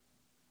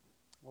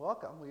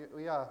Welcome.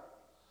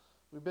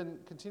 We've been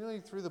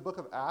continuing through the book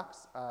of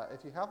Acts.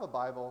 If you have a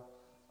Bible,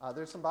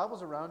 there's some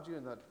Bibles around you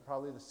and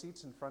probably the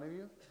seats in front of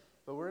you.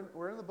 But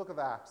we're in the book of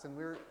Acts, and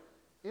we're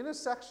in a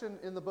section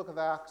in the book of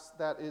Acts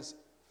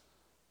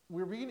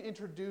we're being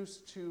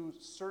introduced to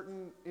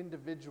certain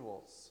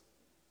individuals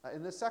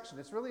in this section.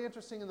 It's really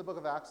interesting in the book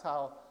of Acts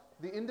how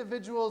the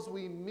individuals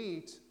we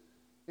meet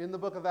in the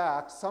book of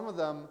Acts, some of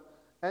them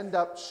end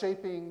up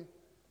shaping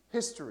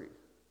history.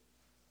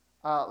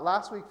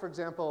 Last week, for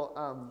example,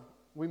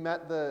 we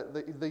met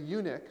the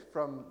eunuch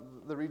from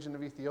the region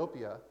of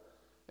Ethiopia.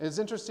 And it's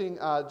interesting,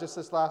 just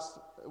this last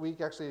week,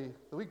 actually,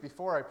 the week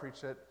before I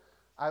preached it,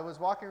 I was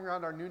walking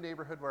around our new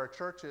neighborhood where our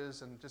church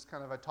is, and just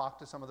I talked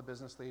to some of the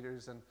business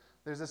leaders, and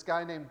there's this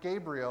guy named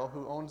Gabriel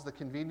who owns the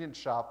convenience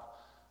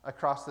shop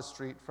across the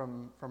street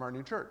from our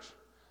new church.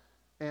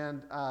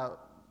 And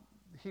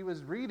he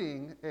was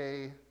reading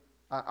an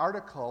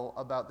article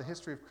about the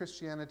history of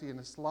Christianity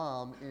and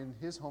Islam in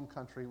his home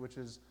country, which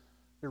is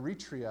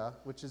Eritrea,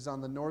 which is on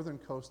the northern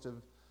coast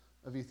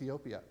of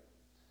Ethiopia.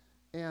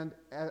 And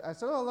I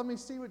said, let me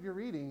see what you're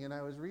reading. And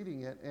I was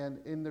reading it. And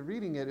in the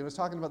reading it was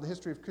talking about the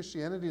history of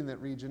Christianity in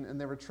that region.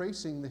 And they were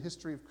tracing the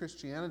history of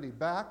Christianity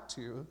back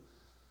to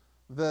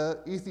the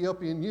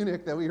Ethiopian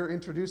eunuch that we were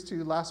introduced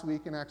to last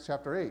week in Acts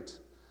chapter 8. And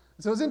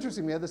so it was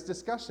interesting. We had this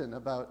discussion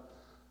about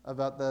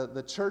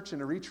the church in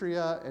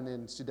Eritrea and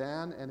in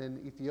Sudan and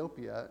in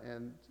Ethiopia.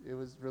 And it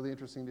was really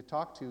interesting to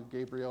talk to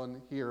Gabriel and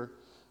hear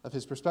of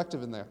his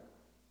perspective in there.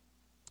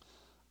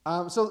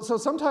 So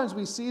sometimes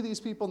we see these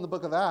people in the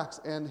book of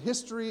Acts, and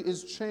history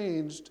is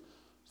changed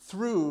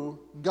through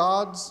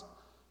God's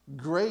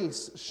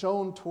grace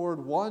shown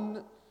toward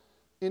one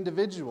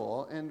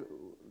individual. And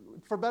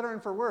for better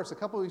and for worse, a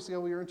couple of weeks ago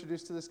we were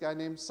introduced to this guy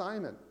named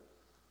Simon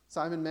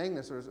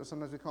Magnus, or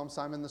sometimes we call him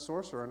Simon the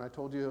Sorcerer. And I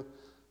told you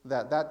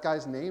that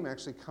guy's name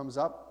actually comes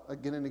up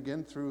again and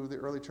again through the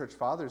early church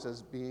fathers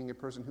as being a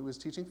person who was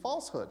teaching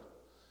falsehood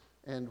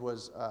and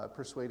was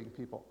persuading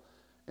people.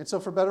 And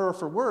so for better or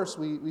for worse,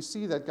 we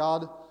see that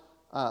God,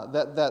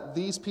 that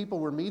these people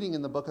we're meeting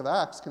in the book of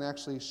Acts can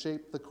actually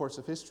shape the course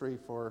of history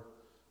for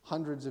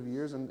hundreds of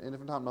years, and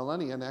if not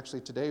millennia. And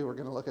actually today we're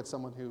going to look at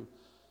someone who,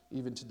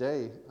 even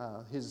today,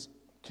 his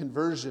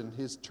conversion,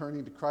 his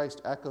turning to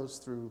Christ echoes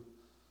through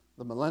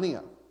the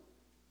millennia.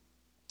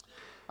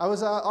 I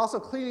was also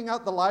cleaning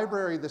out the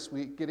library this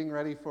week, getting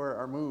ready for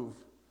our move.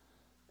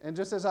 And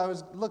just as I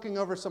was looking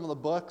over some of the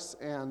books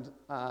and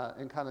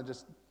kind of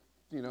just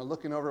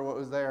looking over what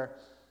was there,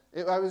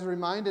 I was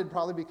reminded,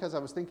 probably because I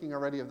was thinking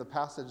already of the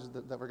passage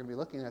that we're going to be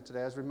looking at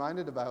today, I was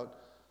reminded about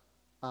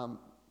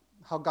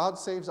how God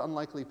saves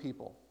unlikely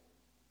people.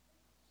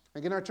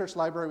 Like in our church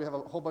library, we have a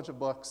whole bunch of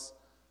books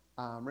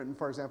written,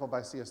 for example,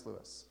 by C.S.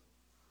 Lewis.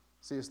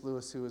 C.S.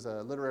 Lewis, who is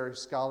a literary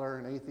scholar,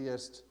 an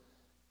atheist,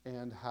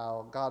 and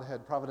how God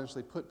had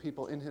providentially put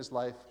people in his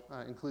life,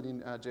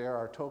 including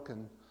J.R.R.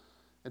 Tolkien,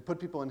 had put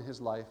people in his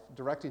life,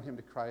 directing him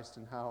to Christ,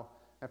 and how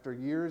after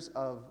years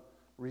of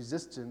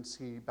resistance,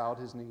 he bowed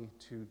his knee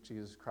to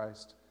Jesus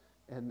Christ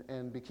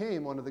and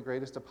became one of the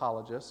greatest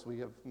apologists. We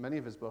have many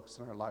of his books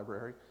in our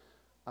library,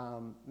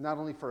 not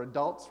only for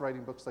adults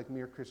writing books like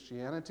Mere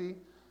Christianity,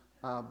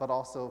 but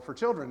also for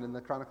children in the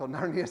Chronicle of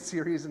Narnia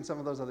series and some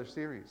of those other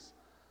series.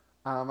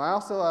 I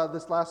also,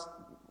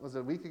 was it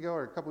a week ago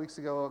or a couple weeks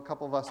ago, a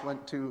couple of us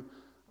went to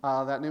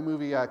that new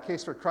movie,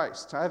 Case for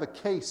Christ. I have a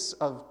case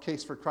of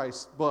Case for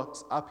Christ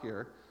books up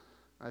here.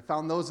 I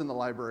found those in the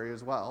library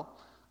as well.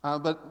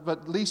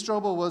 But Lee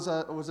Strobel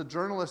was a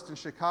journalist in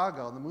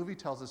Chicago, and the movie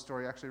tells his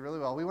story actually really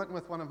well. We went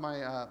with one of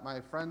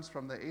my friends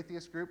from the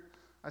atheist group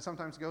I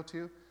sometimes go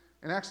to,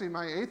 and actually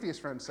my atheist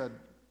friend said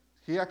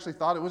he actually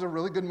thought it was a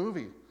really good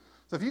movie.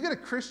 So if you get a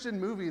Christian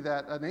movie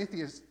that an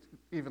atheist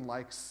even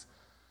likes,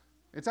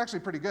 it's actually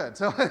pretty good.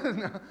 So,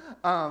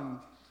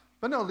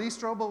 but no, Lee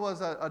Strobel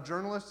was a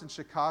journalist in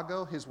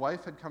Chicago. His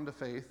wife had come to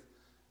faith,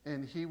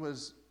 and he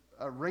was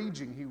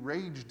raging. He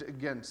raged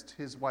against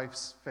his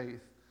wife's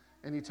faith.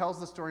 And he tells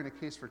the story in A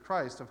Case for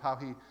Christ of how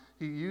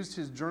he used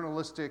his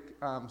journalistic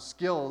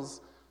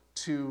skills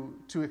to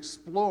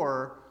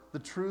explore the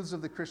truths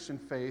of the Christian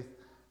faith.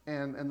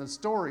 And the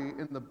story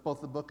in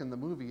both the book and the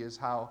movie is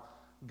how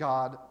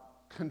God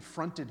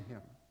confronted him,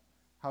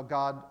 how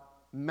God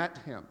met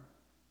him,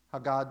 how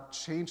God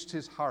changed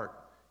his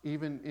heart,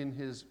 even in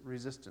his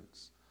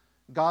resistance.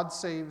 God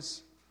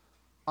saves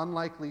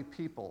unlikely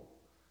people.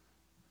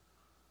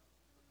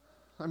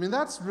 I mean,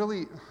 that's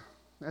really...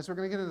 As we're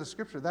going to get into the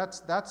scripture, that's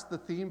the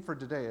theme for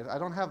today. I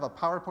don't have a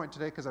PowerPoint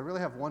today because I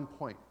really have one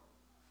point.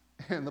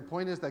 And the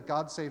point is that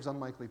God saves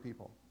unlikely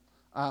people.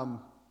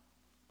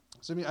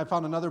 So I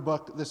found another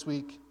book this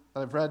week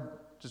that I've read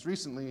just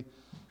recently.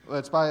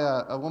 It's by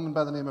a woman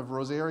by the name of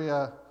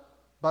Rosaria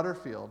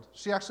Butterfield.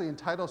 She actually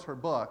entitles her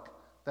book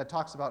that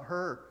talks about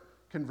her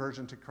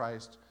conversion to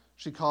Christ.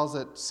 She calls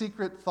it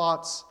Secret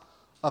Thoughts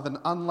of an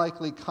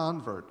Unlikely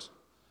Convert.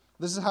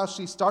 This is how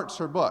she starts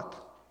her book.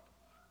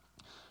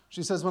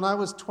 She says, when I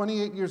was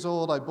 28 years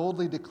old, I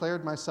boldly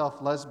declared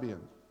myself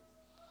lesbian.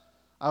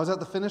 I was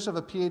at the finish of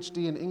a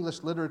PhD in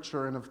English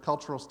literature and of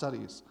cultural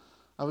studies.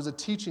 I was a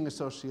teaching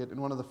associate in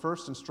one of the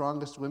first and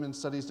strongest women's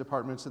studies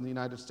departments in the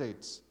United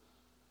States.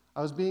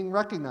 I was being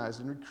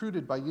recognized and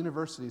recruited by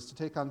universities to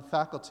take on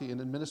faculty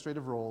and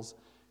administrative roles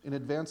in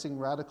advancing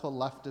radical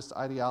leftist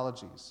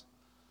ideologies.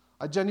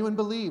 I genuinely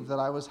believed that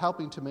I was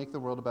helping to make the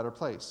world a better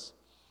place.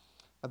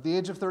 At the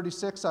age of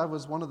 36, I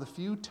was one of the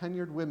few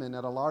tenured women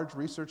at a large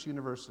research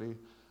university,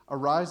 a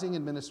rising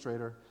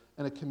administrator,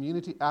 and a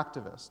community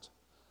activist.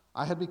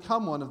 I had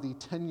become one of the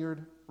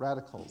tenured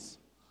radicals.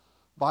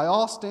 By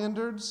all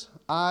standards,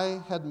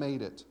 I had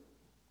made it.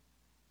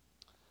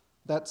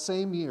 That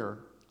same year,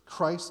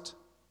 Christ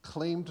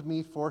claimed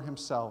me for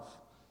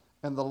himself,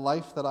 and the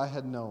life that I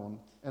had known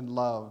and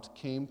loved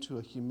came to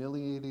a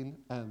humiliating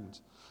end.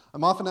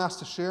 I'm often asked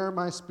to share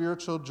my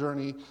spiritual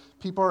journey.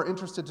 People are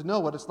interested to know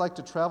what it's like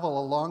to travel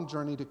a long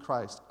journey to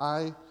Christ.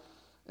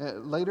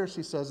 Later,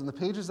 she says, in the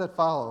pages that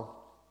follow,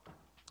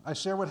 I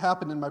share what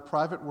happened in my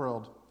private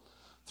world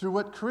through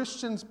what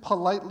Christians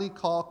politely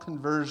call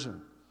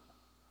conversion.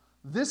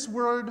 This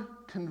word,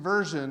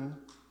 conversion,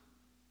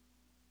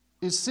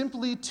 is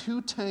simply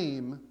too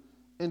tame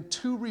and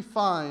too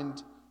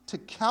refined to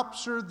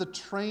capture the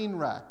train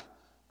wreck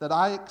that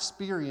I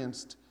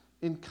experienced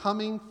in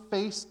coming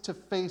face to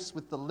face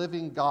with the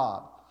living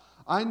God.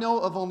 I know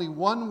of only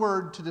one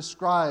word to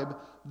describe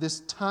this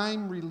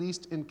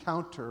time-released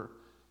encounter: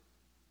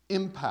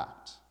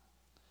 impact.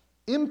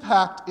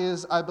 Impact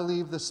is, I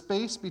believe, the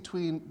space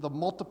between the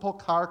multiple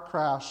car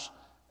crash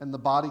and the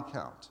body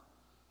count.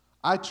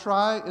 I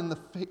try in the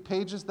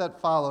pages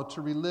that follow to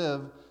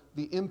relive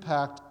the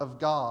impact of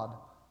God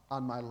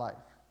on my life.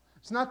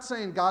 It's not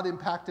saying God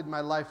impacted my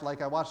life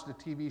like I watched a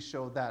TV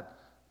show that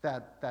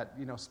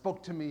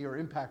spoke to me or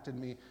impacted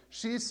me.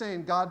 She's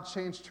saying God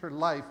changed her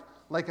life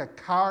like a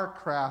car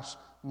crash,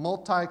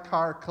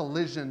 multi-car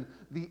collision,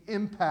 the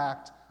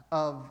impact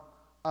of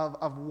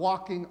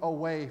walking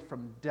away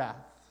from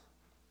death.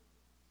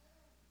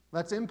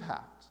 That's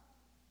impact.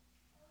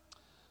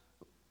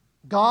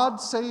 God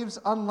saves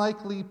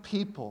unlikely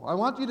people. I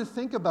want you to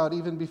think about,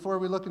 even before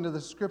we look into the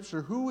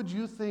scripture, who would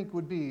you think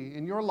would be,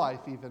 in your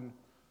life even,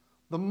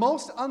 the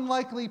most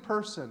unlikely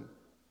person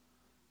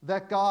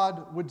that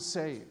God would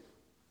save?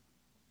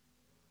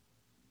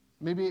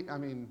 Maybe,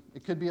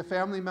 it could be a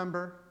family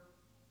member.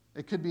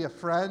 It could be a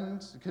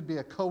friend. It could be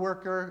a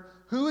coworker.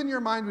 Who in your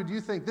mind would you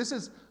think,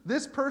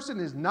 this person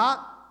is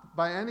not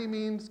by any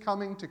means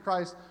coming to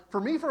Christ?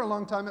 For me, for a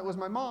long time, it was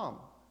my mom.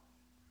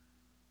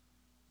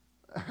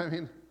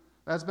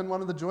 That's been one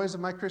of the joys of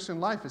my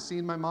Christian life, is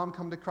seeing my mom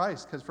come to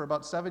Christ, because for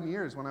about 7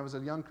 years when I was a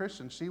young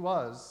Christian, she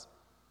was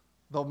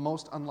the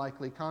most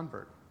unlikely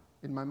convert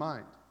in my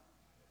mind.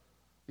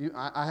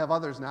 I have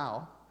others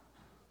now.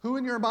 Who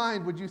in your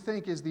mind would you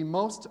think is the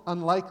most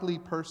unlikely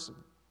person?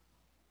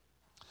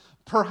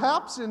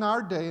 Perhaps in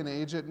our day and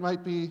age, it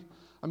might be,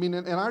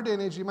 in our day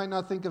and age, you might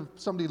not think of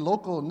somebody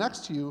local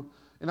next to you.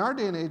 In our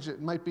day and age,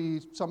 it might be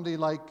somebody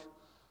like,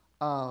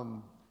 a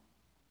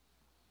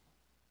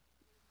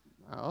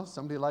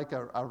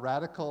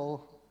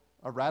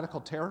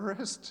radical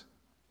terrorist.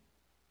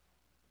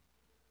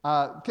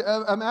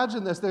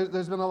 Imagine this.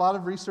 There's been a lot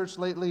of research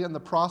lately in the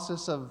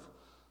process of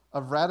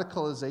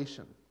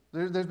radicalization.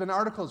 There's been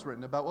articles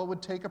written about what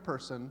would take a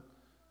person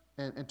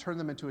and turn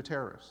them into a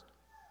terrorist.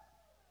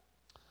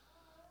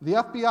 The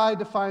FBI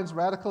defines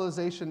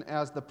radicalization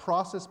as the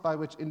process by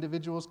which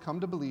individuals come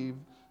to believe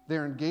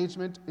their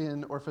engagement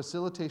in or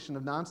facilitation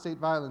of non-state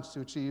violence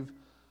to achieve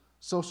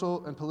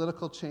social and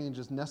political change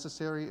is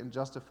necessary and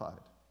justified.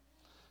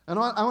 And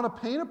I want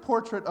to paint a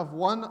portrait of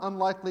one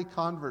unlikely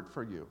convert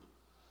for you,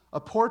 a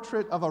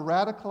portrait of a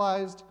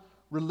radicalized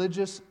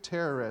religious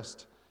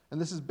terrorist,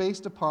 and this is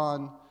based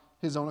upon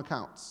his own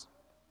accounts.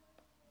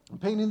 I'm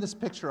painting this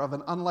picture of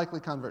an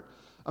unlikely convert.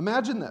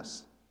 Imagine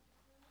this.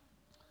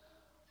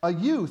 A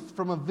youth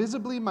from a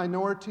visibly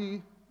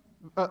minority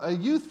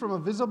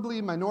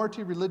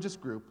religious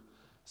group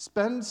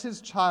spends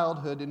his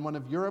childhood in one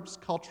of Europe's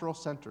cultural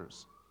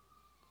centers.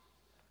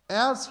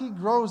 As he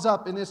grows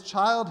up in his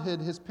childhood,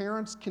 his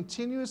parents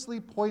continuously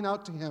point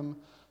out to him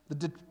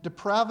the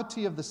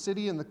depravity of the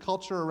city and the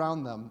culture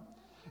around them,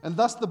 and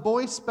thus the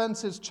boy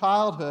spends his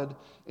childhood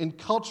in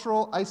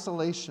cultural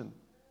isolation.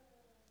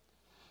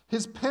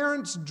 His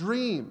parents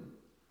dream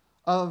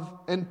of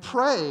and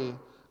pray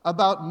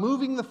about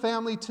moving the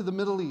family to the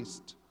Middle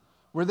East,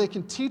 where they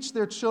can teach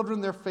their children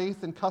their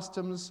faith and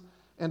customs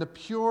and a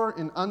pure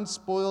and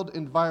unspoiled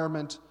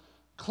environment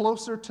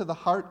closer to the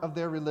heart of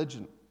their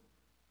religion.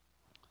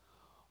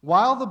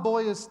 While the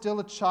boy is still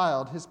a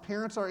child, his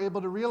parents are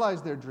able to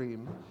realize their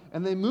dream,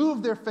 and they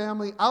move their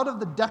family out of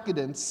the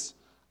decadence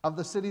of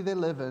the city they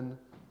live in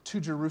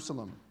to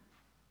Jerusalem.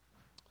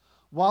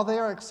 While they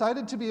are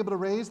excited to be able to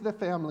raise their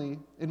family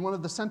in one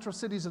of the central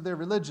cities of their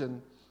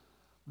religion,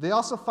 they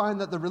also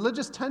find that the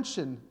religious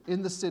tension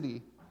in the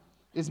city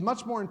is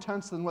much more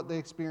intense than what they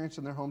experience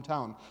in their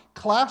hometown.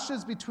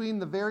 Clashes between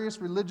the various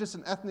religious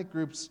and ethnic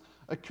groups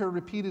occur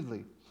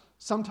repeatedly,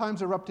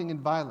 sometimes erupting in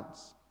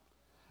violence.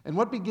 And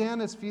what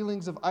began as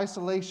feelings of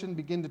isolation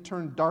begin to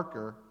turn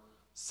darker,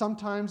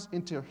 sometimes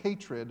into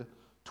hatred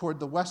toward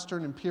the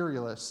Western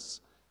imperialists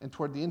and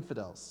toward the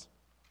infidels.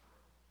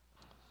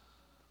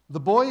 The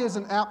boy is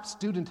an apt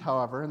student,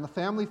 however, and the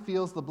family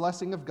feels the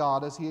blessing of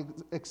God as he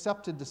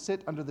accepted to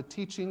sit under the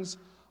teachings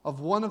of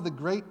one of the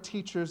great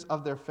teachers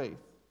of their faith.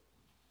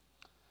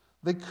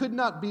 They could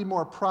not be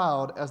more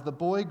proud as the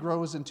boy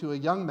grows into a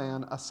young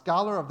man, a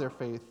scholar of their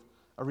faith,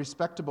 a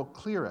respectable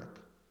cleric.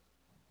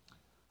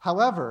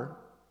 However,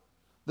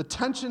 the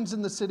tensions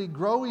in the city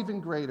grow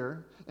even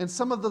greater, and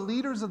some of the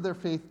leaders of their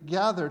faith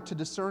gather to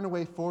discern a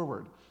way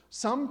forward.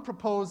 Some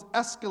propose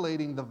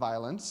escalating the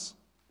violence.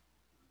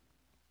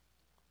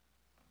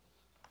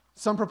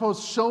 Some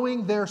propose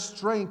showing their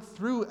strength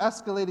through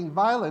escalating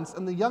violence,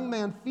 and the young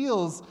man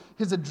feels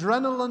his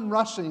adrenaline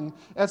rushing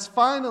as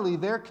finally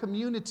their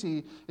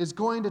community is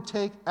going to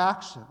take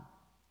action.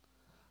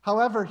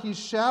 However, he's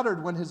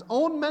shattered when his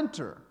own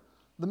mentor,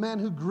 the man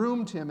who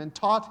groomed him and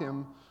taught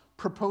him,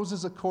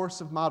 proposes a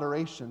course of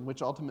moderation,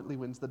 which ultimately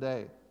wins the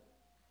day.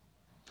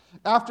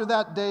 After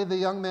that day, the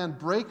young man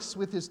breaks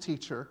with his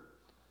teacher,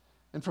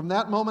 and from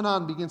that moment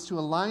on begins to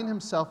align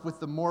himself with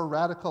the more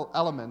radical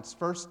elements,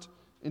 first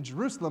in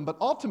Jerusalem, but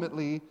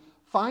ultimately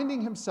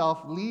finding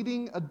himself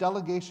leading a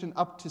delegation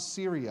up to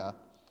Syria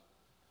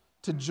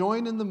to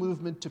join in the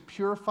movement to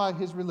purify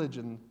his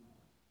religion,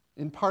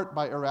 in part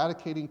by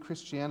eradicating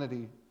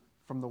Christianity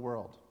from the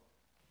world.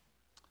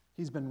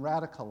 He's been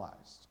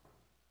radicalized.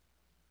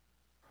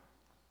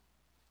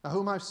 Now,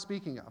 who am I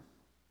speaking of?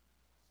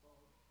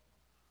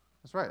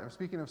 That's right, I'm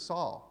speaking of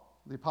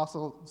Saul, the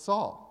Apostle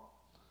Saul.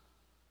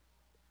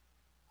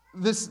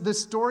 This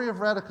story of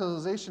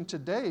radicalization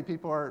today,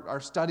 people are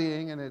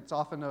studying, and it's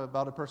often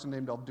about a person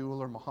named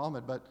Abdul or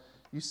Muhammad, but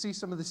you see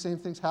some of the same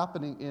things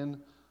happening in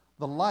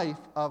the life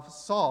of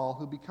Saul,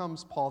 who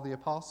becomes Paul the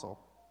Apostle.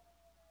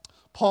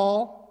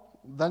 Paul,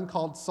 then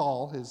called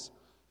Saul,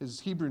 his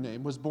Hebrew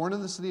name, was born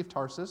in the city of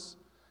Tarsus.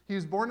 He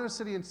was born in a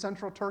city in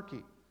central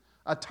Turkey.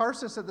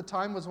 Tarsus at the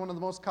time was one of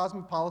the most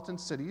cosmopolitan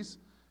cities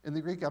in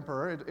the Greek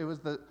Empire.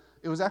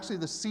 It was actually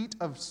the seat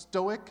of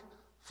Stoic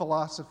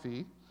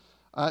philosophy.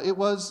 It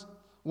was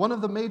one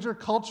of the major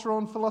cultural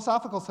and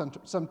philosophical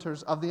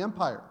centers of the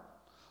empire.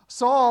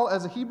 Saul,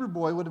 as a Hebrew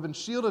boy, would have been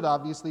shielded,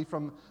 obviously,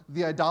 from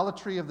the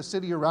idolatry of the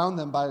city around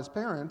them by his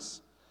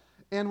parents.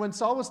 And when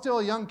Saul was still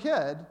a young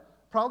kid,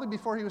 probably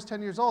before he was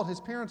 10 years old, his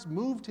parents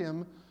moved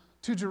him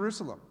to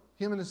Jerusalem,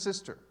 him and his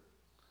sister.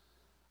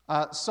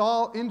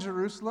 Saul in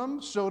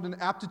Jerusalem showed an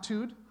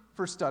aptitude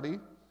for study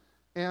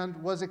and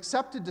was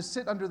accepted to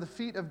sit under the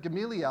feet of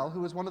Gamaliel,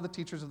 who was one of the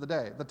teachers of the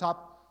day, the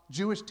top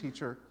Jewish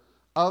teacher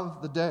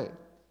of the day.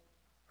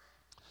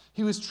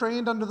 He was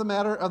trained under the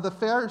matter of the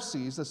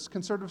Pharisees, a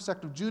conservative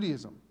sect of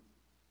Judaism.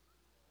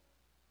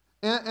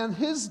 And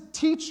his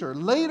teacher,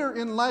 later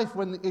in life,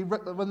 when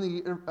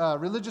the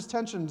religious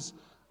tensions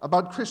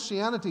about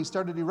Christianity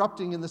started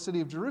erupting in the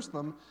city of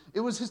Jerusalem, it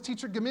was his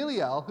teacher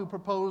Gamaliel who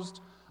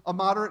proposed a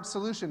moderate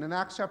solution. In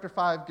Acts chapter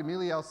 5,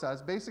 Gamaliel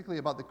says, basically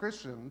about the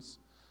Christians,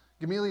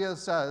 Gamaliel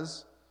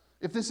says,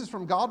 if this is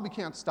from God, we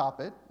can't stop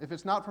it. If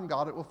it's not from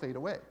God, it will fade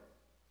away.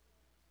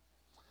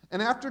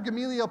 And after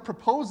Gamaliel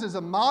proposes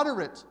a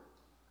moderate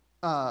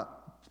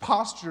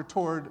posture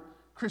toward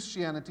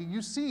Christianity,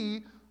 you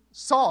see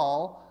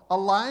Saul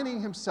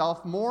aligning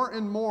himself more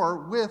and more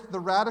with the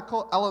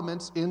radical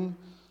elements in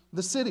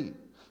the city.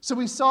 So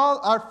we saw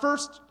our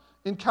first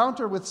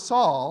encounter with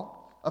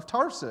Saul of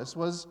Tarsus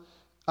was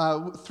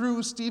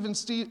through Stephen's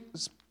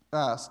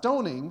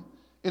stoning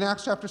in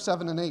Acts chapter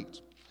 7 and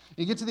 8.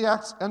 You get to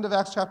the end of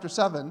Acts chapter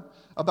 7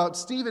 about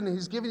Stephen, and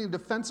he's giving a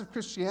defense of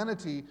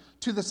Christianity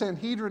to the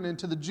Sanhedrin and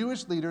to the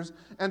Jewish leaders,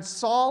 and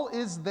Saul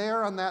is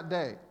there on that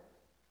day.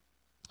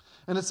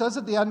 And it says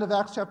at the end of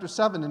Acts chapter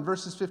 7 in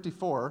verses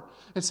 54,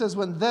 it says,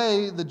 when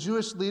they, the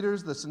Jewish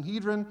leaders, the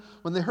Sanhedrin,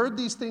 when they heard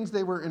these things,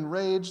 they were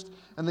enraged,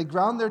 and they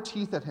ground their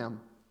teeth at him.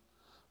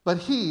 But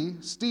he,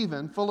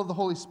 Stephen, full of the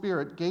Holy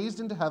Spirit, gazed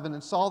into heaven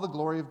and saw the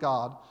glory of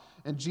God,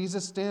 and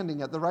Jesus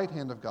standing at the right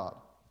hand of God.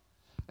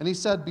 And he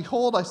said,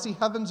 behold, I see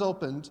heavens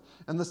opened,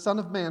 and the Son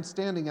of Man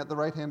standing at the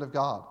right hand of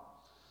God.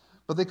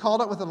 But they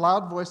called out with a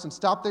loud voice and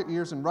stopped their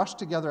ears and rushed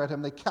together at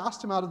him. They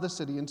cast him out of the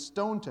city and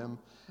stoned him.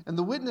 And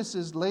the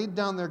witnesses laid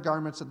down their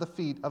garments at the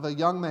feet of a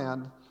young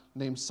man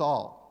named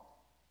Saul.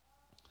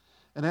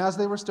 And as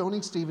they were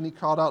stoning Stephen, he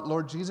called out,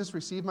 Lord Jesus,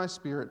 receive my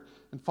spirit.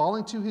 And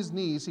falling to his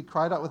knees, he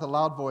cried out with a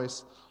loud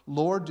voice,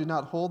 Lord, do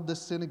not hold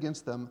this sin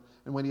against them.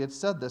 And when he had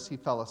said this, he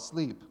fell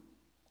asleep.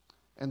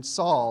 And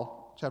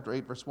Saul, chapter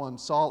 8, verse 1,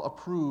 Saul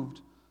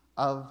approved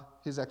of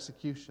his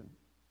execution.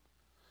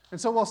 And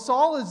so while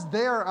Saul is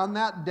there on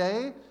that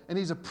day, and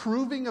he's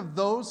approving of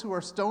those who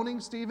are stoning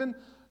Stephen,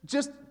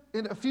 just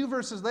in a few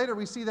verses later,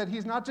 we see that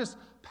he's not just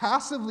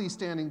passively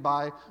standing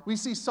by. We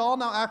see Saul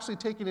now actually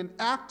taking an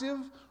active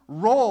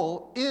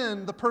role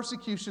in the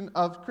persecution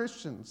of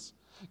Christians.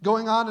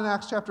 Going on in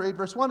Acts chapter 8,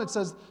 verse 1, it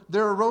says,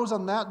 there arose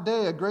on that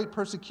day a great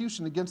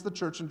persecution against the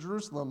church in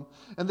Jerusalem,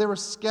 and they were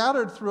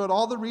scattered throughout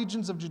all the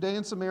regions of Judea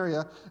and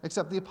Samaria,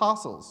 except the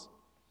apostles.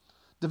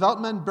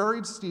 Devout men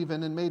buried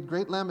Stephen and made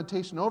great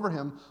lamentation over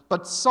him.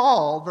 But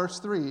Saul,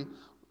 verse 3,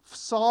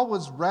 Saul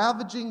was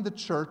ravaging the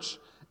church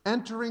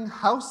entering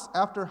house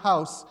after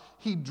house,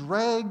 he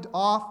dragged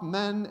off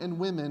men and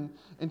women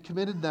and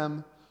committed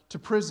them to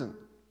prison.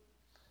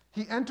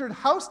 He entered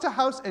house to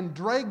house and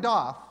dragged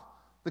off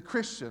the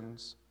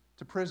Christians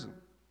to prison.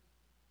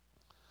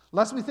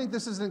 Lest we think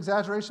this is an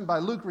exaggeration by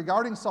Luke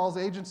regarding Saul's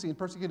agency in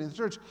persecuting the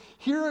church,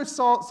 here are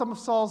some of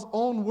Saul's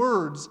own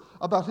words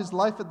about his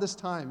life at this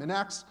time. In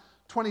Acts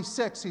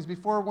 26, he's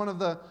before one of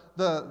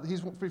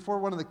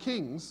the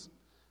kings,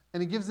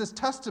 and he gives this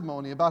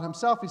testimony about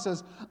himself. He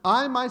says,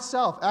 I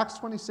myself, Acts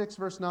 26,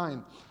 verse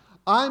 9,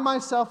 I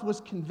myself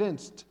was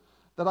convinced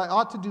that I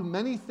ought to do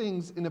many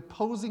things in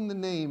opposing the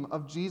name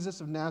of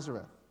Jesus of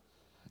Nazareth.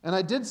 And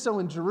I did so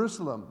in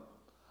Jerusalem.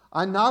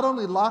 I not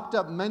only locked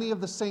up many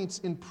of the saints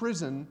in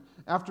prison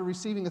after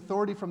receiving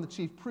authority from the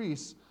chief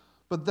priests,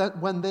 but that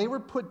when they were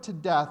put to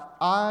death,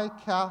 I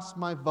cast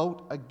my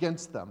vote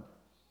against them.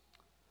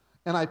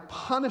 And I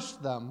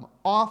punished them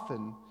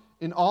often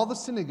in all the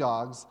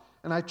synagogues,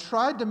 and I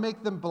tried to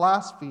make them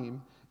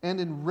blaspheme,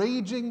 and in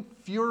raging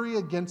fury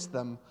against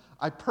them,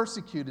 I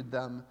persecuted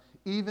them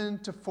even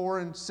to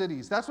foreign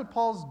cities. That's what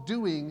Paul's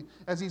doing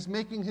as he's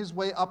making his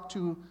way up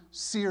to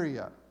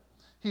Syria.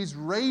 He's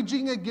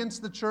raging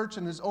against the church,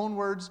 in his own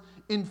words,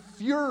 in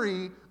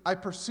fury I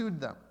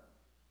pursued them.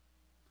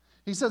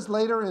 He says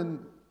later in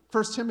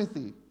 1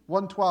 Timothy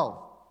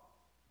 1:12,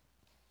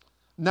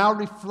 now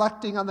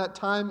reflecting on that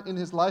time in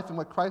his life and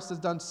what Christ has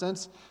done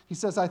since, he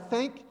says, I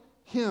thank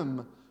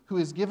him who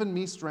has given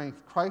me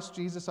strength, Christ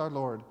Jesus our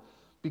Lord,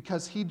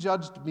 because he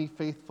judged me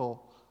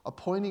faithful,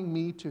 appointing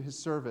me to his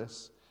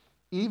service,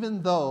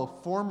 even though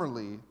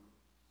formerly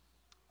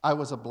I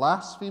was a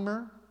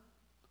blasphemer,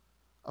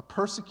 a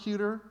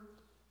persecutor,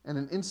 and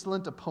an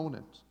insolent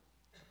opponent.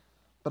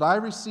 But I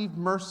received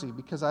mercy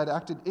because I had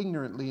acted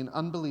ignorantly in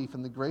unbelief,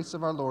 and the grace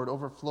of our Lord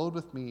overflowed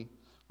with me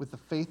with the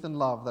faith and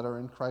love that are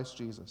in Christ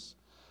Jesus.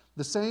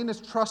 The saying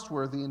is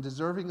trustworthy and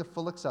deserving of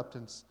full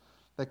acceptance,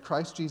 that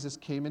Christ Jesus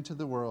came into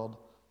the world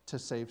to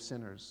save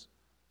sinners,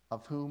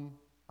 of whom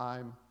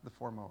I'm the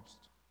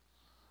foremost.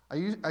 I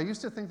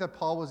used to think that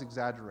Paul was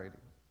exaggerating.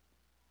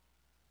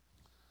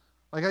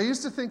 I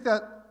used to think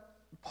that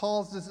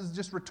this is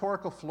just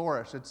rhetorical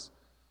flourish.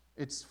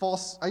 It's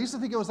false. I used to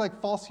think it was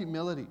like false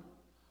humility.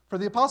 For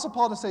the Apostle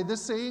Paul to say,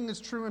 this saying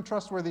is true and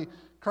trustworthy,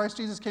 Christ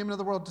Jesus came into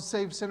the world to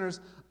save sinners,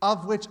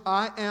 of which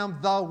I am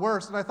the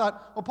worst. And I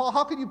thought, well, Paul,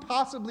 how could you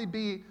possibly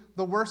be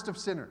the worst of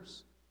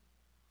sinners?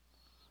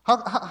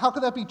 How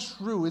could that be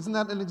true? Isn't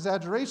that an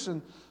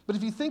exaggeration? But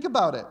if you think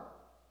about it,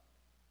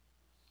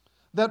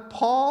 that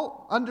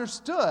Paul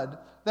understood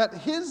that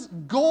his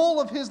goal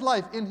of his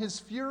life, in his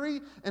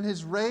fury and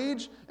his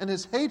rage and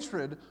his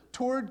hatred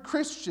toward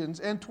Christians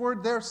and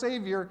toward their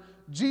Savior,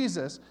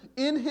 Jesus,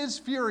 in his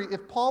fury,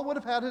 if Paul would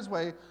have had his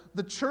way,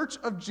 the church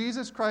of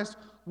Jesus Christ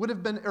would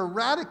have been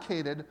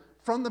eradicated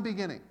from the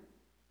beginning.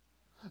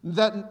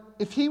 That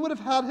if he would have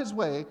had his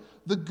way,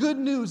 the good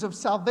news of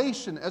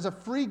salvation as a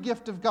free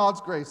gift of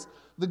God's grace,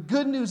 the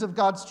good news of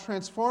God's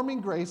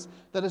transforming grace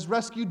that has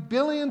rescued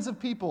billions of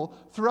people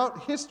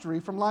throughout history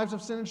from lives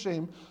of sin and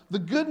shame, the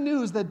good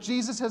news that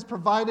Jesus has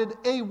provided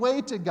a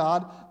way to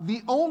God,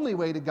 the only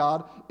way to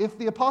God, if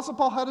the Apostle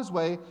Paul had his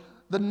way,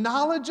 the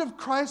knowledge of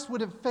Christ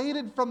would have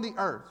faded from the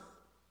earth.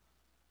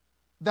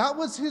 That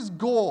was his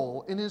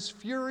goal in his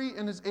fury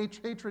and his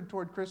hatred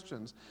toward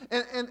Christians.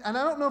 And I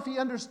don't know if he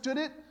understood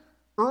it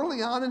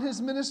early on in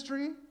his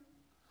ministry,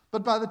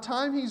 but by the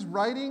time he's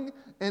writing,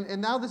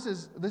 and now this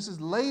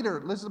is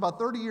later, this is about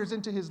 30 years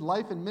into his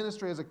life and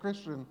ministry as a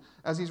Christian,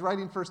 as he's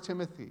writing 1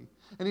 Timothy.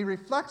 And he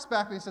reflects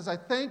back and he says, I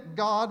thank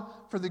God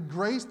for the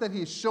grace that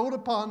he showed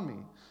upon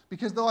me,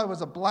 because though I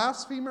was a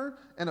blasphemer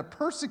and a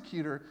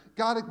persecutor,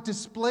 God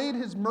displayed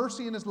his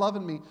mercy and his love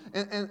in me.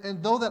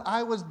 And though that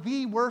I was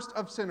the worst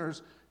of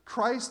sinners,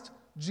 Christ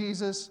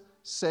Jesus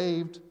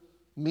saved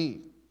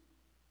me.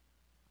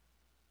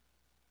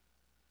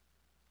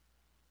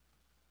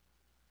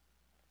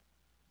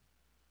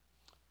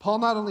 Paul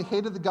not only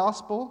hated the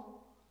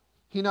gospel,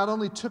 he not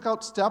only took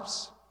out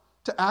steps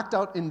to act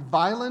out in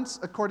violence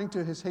according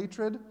to his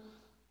hatred,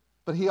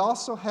 but he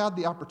also had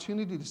the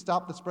opportunity to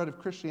stop the spread of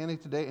Christianity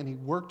today, and he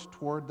worked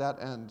toward that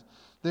end.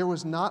 There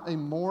was not a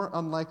more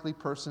unlikely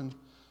person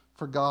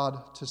for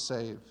God to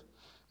save.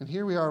 And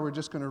here we are, we're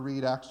just going to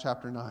read Acts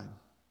chapter 9. And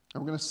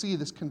we're going to see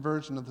this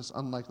conversion of this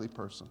unlikely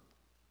person.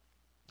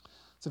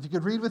 So if you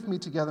could read with me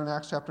together in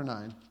Acts chapter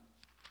 9,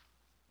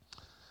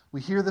 we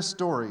hear the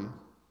story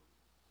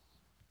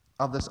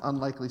of this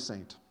unlikely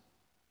saint.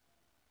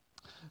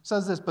 It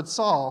says this, but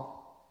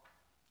Saul,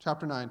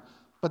 chapter 9,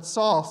 but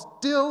Saul,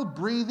 still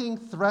breathing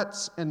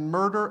threats and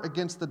murder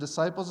against the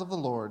disciples of the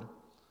Lord,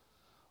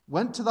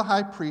 went to the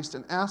high priest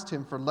and asked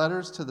him for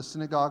letters to the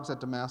synagogues at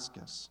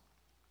Damascus.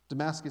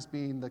 Damascus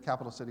being the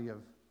capital city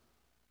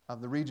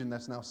of the region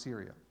that's now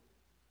Syria.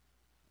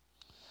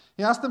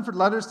 He asked them for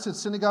letters to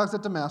synagogues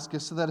at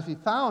Damascus so that if he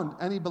found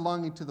any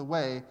belonging to the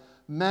way,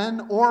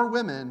 men or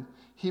women,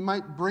 he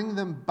might bring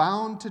them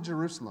bound to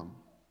Jerusalem.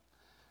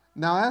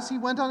 Now as he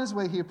went on his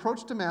way, he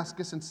approached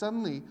Damascus, and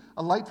suddenly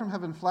a light from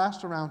heaven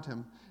flashed around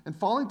him. And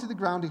falling to the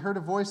ground, he heard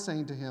a voice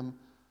saying to him,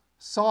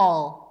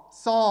 Saul,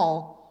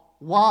 Saul,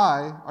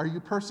 why are you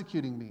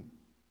persecuting me?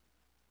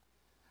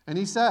 And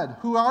he said,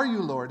 who are you,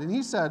 Lord? And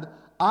he said,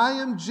 I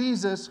am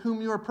Jesus whom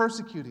you are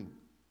persecuting.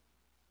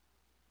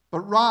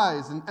 But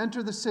rise and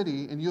enter the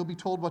city, and you'll be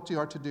told what you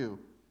are to do.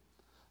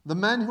 The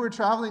men who were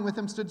traveling with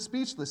him stood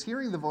speechless,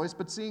 hearing the voice,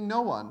 but seeing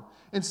no one.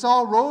 And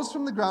Saul rose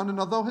from the ground, and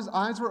although his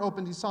eyes were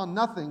opened, he saw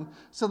nothing.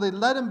 So they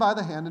led him by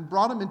the hand and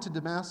brought him into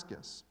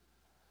Damascus.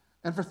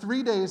 And for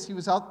 3 days he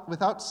was out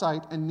without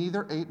sight, and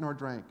neither ate nor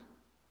drank.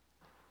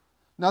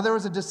 Now there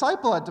was a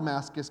disciple at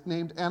Damascus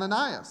named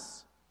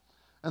Ananias.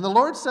 And the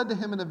Lord said to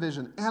him in a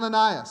vision,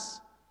 Ananias.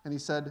 And he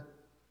said,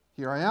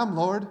 Here I am,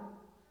 Lord.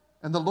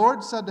 And the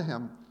Lord said to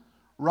him,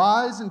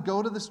 Rise and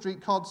go to the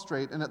street called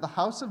Straight, and at the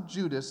house of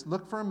Judas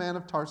look for a man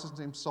of Tarsus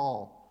named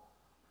Saul.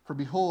 For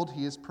behold,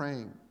 he is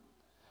praying.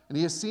 And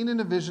he has seen in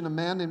a vision a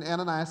man named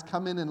Ananias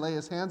come in and lay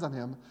his hands on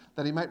him,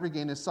 that he might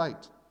regain his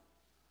sight.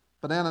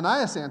 But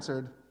Ananias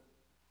answered,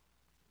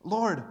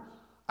 Lord,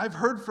 I've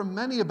heard from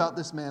many about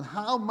this man,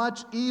 how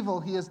much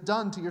evil he has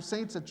done to your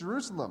saints at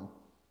Jerusalem.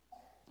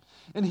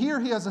 And here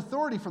he has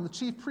authority from the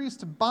chief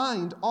priest to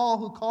bind all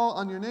who call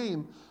on your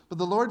name. But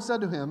the Lord said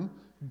to him,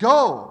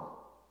 Go!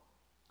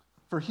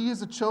 For he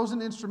is a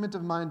chosen instrument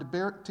of mine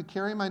to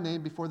carry my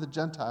name before the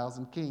Gentiles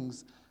and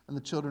kings and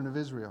the children of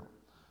Israel.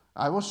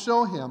 I will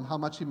show him how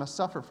much he must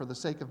suffer for the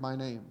sake of my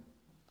name.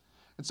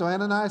 And so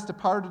Ananias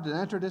departed and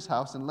entered his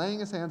house, and laying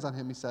his hands on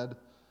him, he said,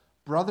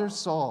 Brother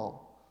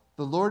Saul,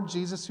 the Lord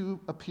Jesus who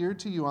appeared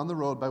to you on the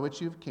road by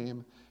which you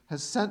came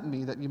has sent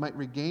me that you might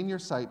regain your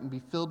sight and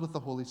be filled with the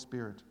Holy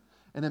Spirit.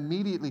 And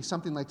immediately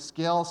something like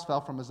scales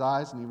fell from his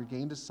eyes, and he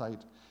regained his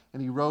sight.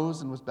 And he rose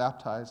and was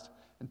baptized,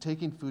 and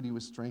taking food he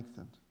was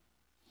strengthened.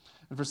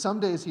 And for some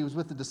days he was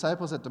with the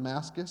disciples at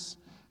Damascus,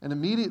 and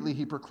immediately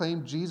he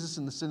proclaimed Jesus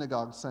in the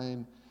synagogue,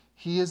 saying,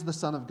 He is the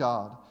Son of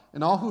God.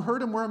 And all who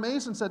heard him were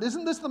amazed and said,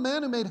 Isn't this the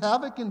man who made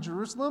havoc in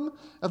Jerusalem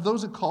of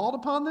those who called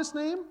upon this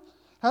name?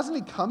 Hasn't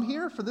he come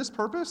here for this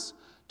purpose,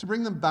 to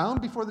bring them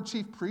bound before the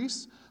chief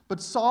priests? But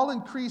Saul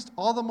increased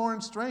all the more in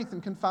strength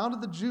and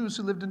confounded the Jews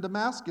who lived in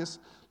Damascus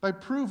by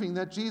proving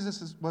that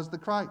Jesus was the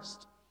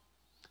Christ.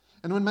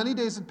 And when many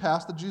days had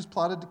passed, the Jews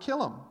plotted to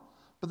kill him.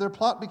 But their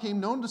plot became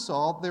known to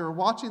Saul. They were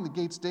watching the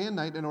gates day and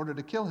night in order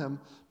to kill him.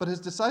 But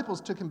his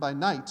disciples took him by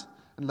night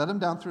and let him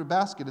down through a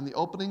basket in the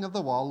opening of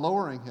the wall,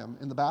 lowering him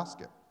in the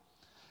basket.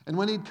 And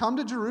when he had come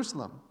to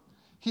Jerusalem,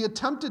 he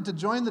attempted to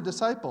join the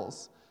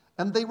disciples,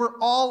 and they were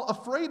all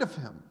afraid of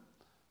him,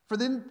 for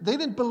they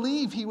didn't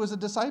believe he was a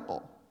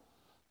disciple.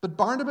 But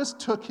Barnabas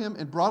took him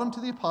and brought him to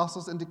the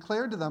apostles and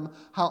declared to them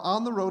how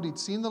on the road he'd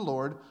seen the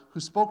Lord who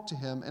spoke to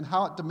him, and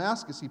how at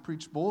Damascus he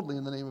preached boldly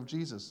in the name of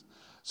Jesus.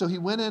 So he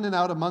went in and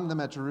out among them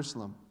at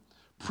Jerusalem,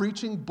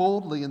 preaching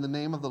boldly in the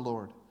name of the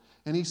Lord.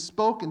 And he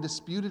spoke and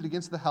disputed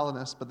against the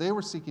Hellenists, but they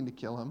were seeking to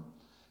kill him.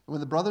 And when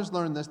the brothers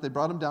learned this, they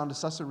brought him down to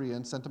Caesarea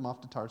and sent him off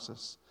to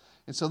Tarsus.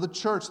 And so the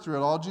church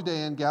throughout all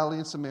Judea and Galilee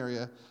and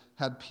Samaria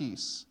had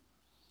peace,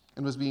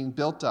 and was being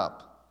built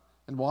up,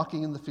 and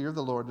walking in the fear of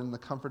the Lord and in the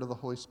comfort of the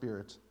Holy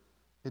Spirit,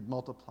 it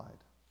multiplied.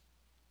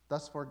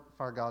 Thus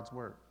far God's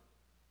word.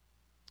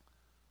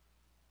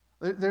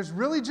 There's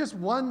really just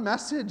one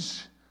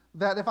message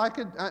that if I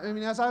could,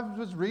 as I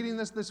was reading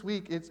this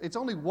week, it's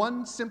only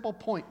one simple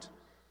point.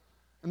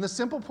 And the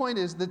simple point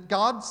is that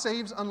God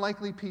saves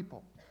unlikely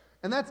people.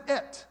 And that's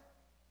it.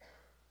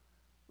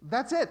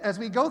 That's it. As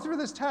we go through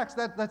this text,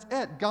 that's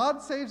it.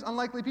 God saves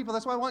unlikely people.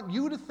 That's why I want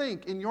you to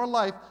think in your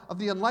life of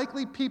the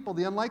unlikely people,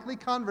 the unlikely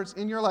converts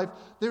in your life.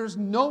 There's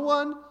no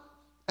one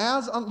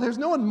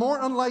more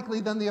unlikely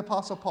than the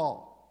Apostle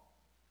Paul.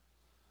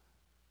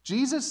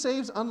 Jesus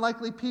saves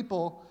unlikely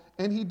people,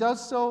 and he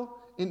does so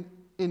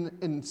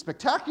in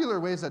spectacular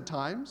ways at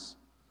times,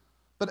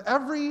 but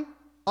every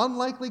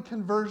unlikely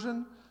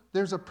conversion,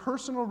 there's a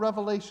personal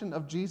revelation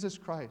of Jesus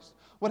Christ.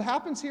 What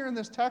happens here in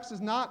this text is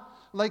not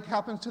like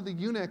happens to the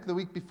eunuch the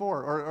week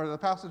before or the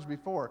passage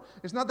before.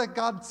 It's not that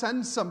God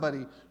sends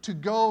somebody to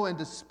go and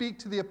to speak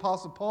to the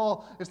Apostle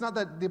Paul. It's not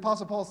that the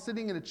Apostle Paul is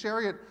sitting in a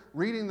chariot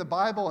reading the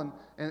Bible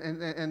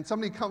and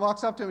somebody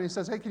walks up to him and he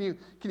says, Hey, can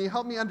you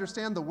help me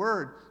understand the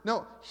word?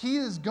 No, he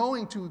is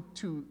going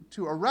to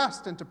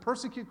arrest and to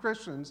persecute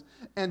Christians,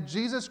 and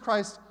Jesus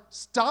Christ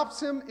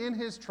stops him in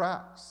his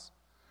tracks,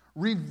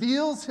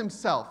 reveals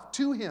himself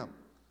to him,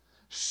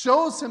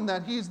 shows him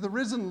that he is the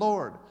risen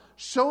Lord,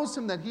 shows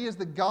him that he is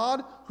the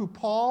God who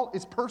Paul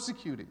is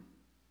persecuting.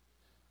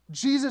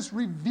 Jesus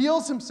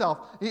reveals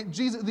himself.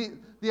 The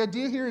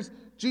idea here is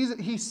Jesus,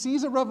 he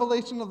sees a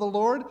revelation of the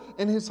Lord,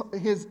 and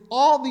his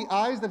all the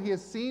eyes that he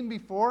has seen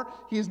before,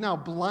 he is now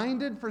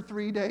blinded for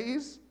 3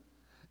 days.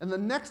 And the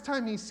next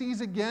time he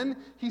sees again,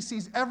 he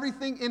sees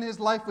everything in his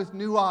life with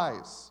new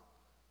eyes.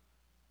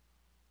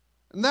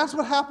 And that's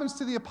what happens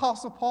to the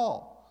Apostle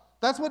Paul.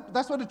 That's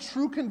what a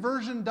true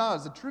conversion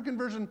does. A true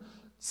conversion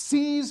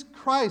sees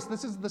Christ.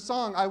 This is the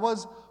song, I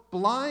was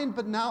blind,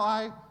 but now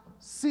I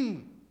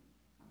see.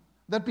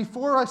 That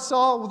before I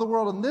saw the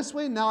world in this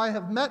way, now I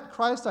have met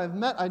Christ, I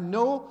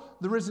know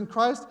the risen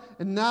Christ,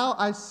 and now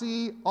I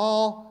see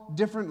all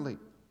differently.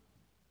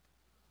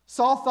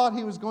 Saul thought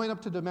he was going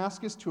up to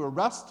Damascus to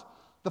arrest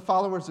the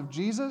followers of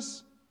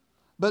Jesus.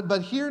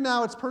 But here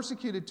now it's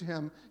persecuted to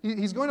him.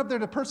 He's going up there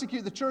to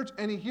persecute the church,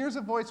 and he hears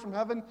a voice from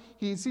heaven.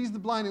 He sees the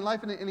blinding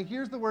light, and he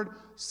hears the word,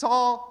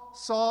 Saul,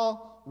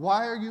 Saul,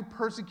 why are you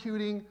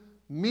persecuting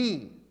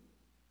me?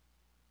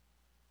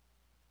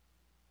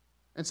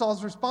 And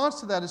Saul's response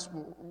to that is,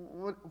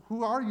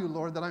 who are you,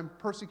 Lord, that I'm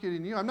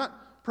persecuting you? I'm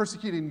not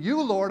persecuting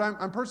you, Lord.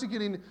 I'm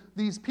persecuting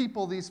these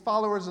people, these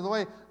followers of the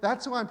way.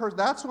 That's who I'm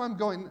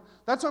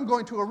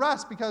going to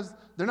arrest, because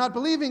they're not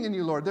believing in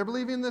you, Lord. They're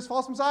believing in this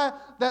false Messiah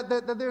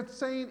that they're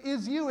saying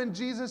is you. And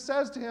Jesus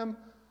says to him,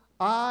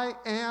 I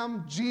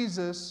am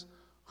Jesus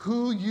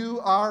who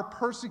you are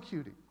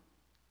persecuting.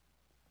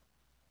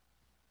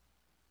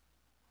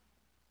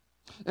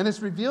 And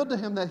it's revealed to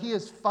him that he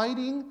is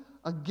fighting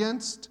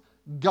against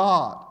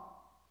God.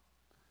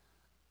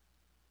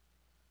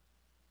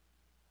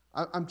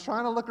 I'm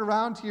trying to look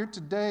around here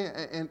today,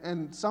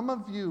 and some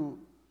of you,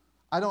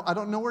 I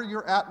don't know where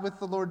you're at with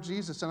the Lord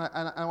Jesus, and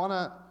I want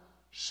to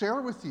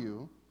share with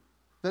you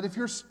that if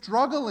you're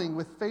struggling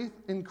with faith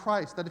in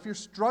Christ, that if you're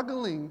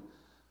struggling,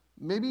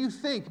 maybe you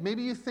think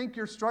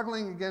you're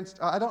struggling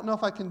against, I don't know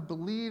if I can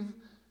believe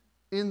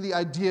in the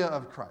idea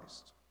of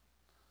Christ.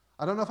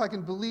 I don't know if I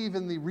can believe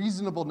in the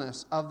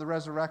reasonableness of the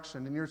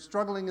resurrection, and you're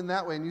struggling in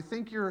that way, and you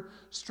think you're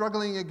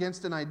struggling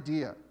against an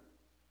idea.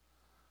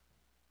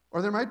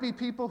 Or there might be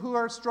people who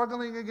are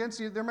struggling against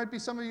you. There might be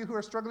some of you who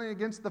are struggling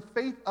against the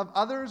faith of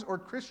others or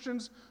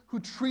Christians who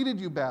treated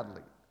you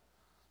badly.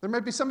 There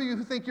might be some of you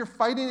who think you're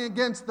fighting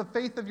against the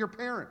faith of your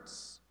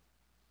parents.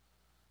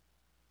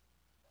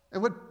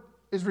 And what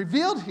is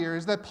revealed here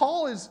is that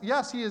Paul is,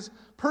 yes, he is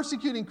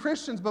persecuting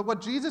Christians, but what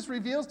Jesus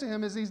reveals to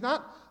him is he's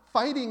not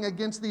fighting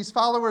against these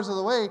followers of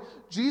the way.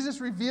 Jesus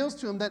reveals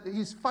to him that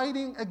he's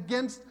fighting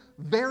against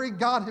very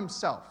God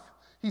himself.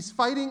 He's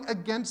fighting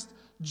against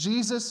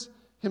Jesus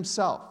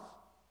himself.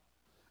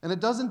 And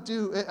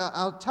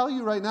I'll tell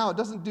you right now, it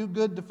doesn't do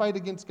good to fight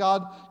against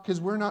God because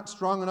we're not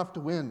strong enough to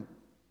win.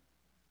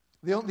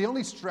 The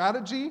only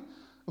strategy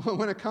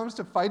when it comes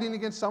to fighting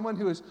against someone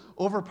who is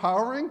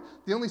overpowering,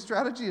 the only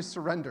strategy is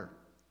surrender.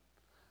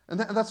 And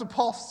that's what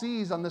Paul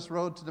sees on this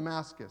road to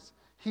Damascus.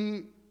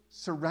 He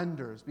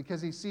surrenders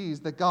because he sees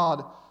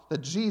that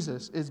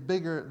Jesus is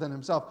bigger than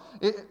himself.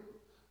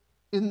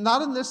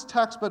 Not in this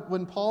text, but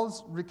when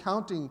Paul's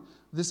recounting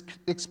this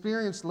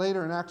experience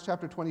later in Acts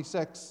chapter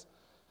 26,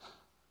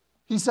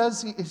 he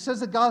says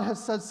that God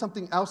has said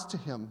something else to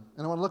him.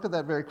 And I want to look at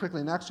that very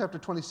quickly. In Acts chapter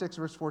 26,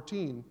 verse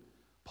 14,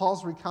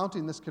 Paul's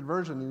recounting this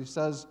conversion, and he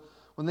says,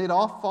 when they'd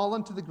all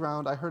fallen to the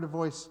ground, I heard a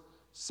voice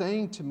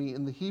saying to me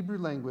in the Hebrew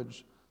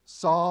language,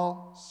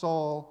 Saul,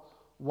 Saul,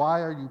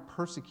 why are you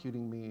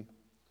persecuting me?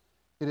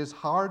 It is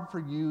hard for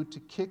you to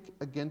kick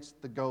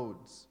against the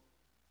goads.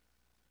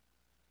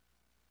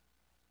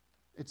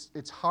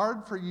 It's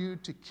hard for you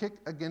to kick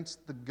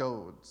against the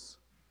goads.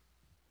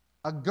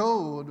 A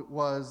goad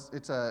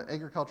it's an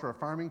agriculture or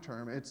farming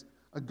term.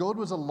 A goad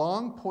was a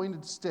long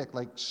pointed stick,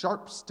 like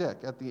sharp stick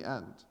at the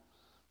end.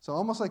 So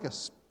almost like a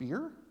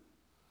spear,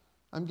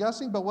 I'm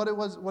guessing. But what it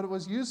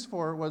was used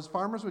for was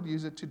farmers would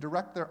use it to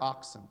direct their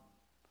oxen.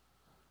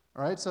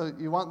 All right, so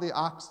you want the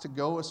ox to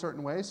go a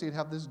certain way, so you'd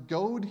have this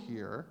goad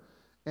here.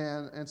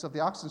 And so if the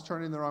oxen's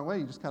turning the wrong way,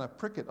 you just kind of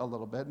prick it a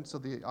little bit. And so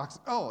the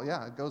oxen,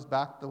 it goes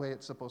back the way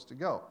it's supposed to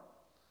go.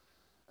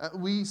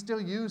 We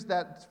still use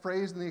that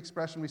phrase and the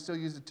expression. We still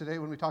use it today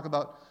when we talk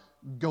about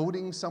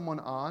goading someone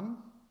on.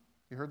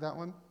 You heard that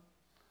one?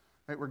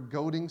 Right, we're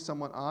goading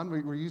someone on.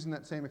 We're using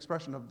that same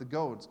expression of the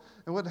goads.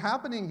 And what's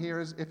happening here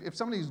is if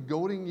somebody's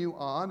goading you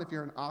on, if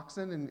you're an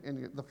oxen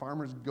and the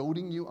farmer's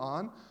goading you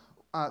on,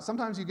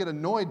 sometimes you get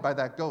annoyed by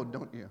that goad,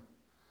 don't you?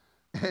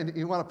 And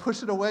you want to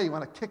push it away. You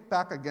want to kick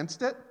back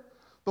against it.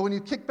 But when you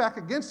kick back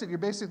against it, you're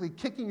basically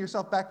kicking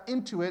yourself back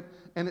into it,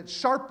 and it's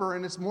sharper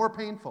and it's more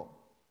painful.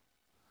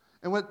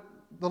 And what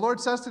the Lord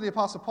says to the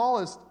Apostle Paul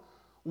is,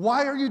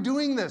 why are you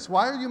doing this?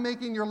 Why are you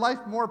making your life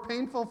more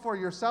painful for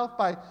yourself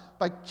by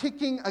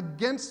kicking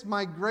against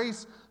my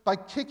grace, by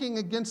kicking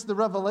against the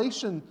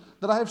revelation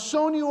that I have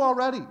shown you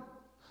already?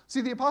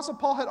 See, the Apostle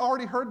Paul had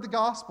already heard the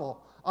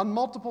gospel on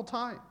multiple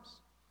times.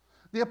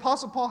 The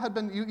Apostle Paul had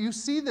been, you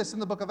see this in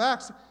the book of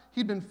Acts,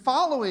 he'd been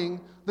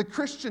following the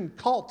Christian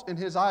cult in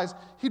his eyes.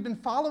 He'd been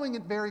following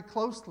it very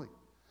closely.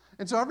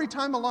 And so every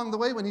time along the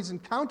way when he's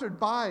encountered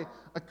by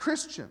a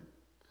Christian,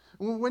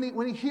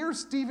 when he hears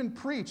Stephen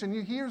preach, and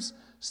he hears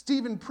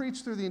Stephen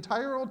preach through the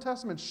entire Old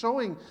Testament,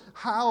 showing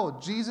how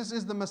Jesus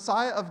is the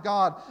Messiah of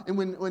God, and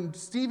when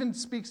Stephen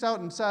speaks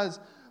out and says,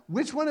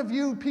 which one of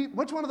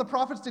the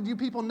prophets did you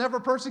people never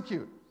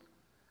persecute?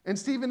 And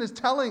Stephen is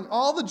telling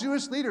all the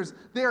Jewish leaders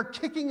they are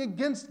kicking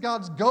against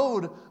God's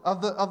goad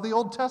of the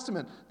Old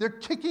Testament. They're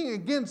kicking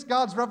against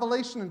God's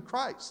revelation in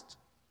Christ.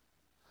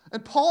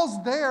 And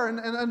Paul's there,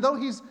 and though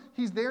he's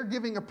there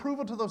giving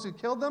approval to those who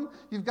killed them,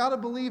 you've got to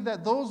believe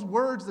that those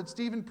words that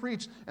Stephen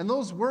preached, and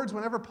those words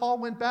whenever Paul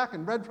went back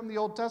and read from the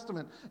Old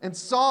Testament and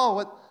saw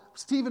what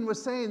Stephen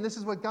was saying, this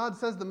is what God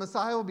says the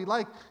Messiah will be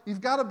like.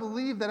 You've got to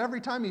believe that every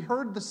time he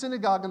heard the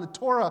synagogue and the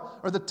Torah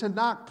or the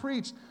Tanakh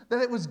preached,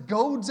 that it was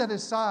goads at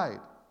his side.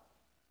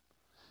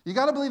 You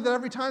got to believe that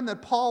every time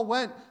that Paul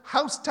went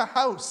house to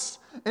house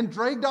and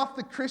dragged off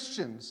the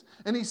Christians,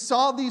 and he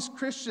saw these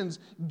Christians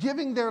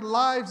giving their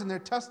lives and their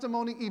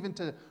testimony even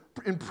to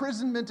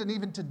imprisonment and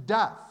even to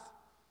death.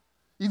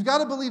 You've got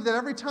to believe that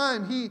every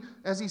time he,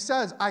 as he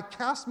says, I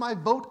cast my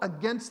vote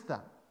against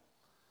them.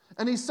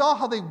 And he saw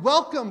how they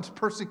welcomed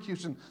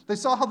persecution. They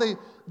saw how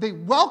they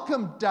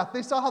welcomed death.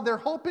 They saw how their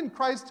hope in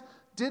Christ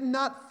did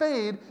not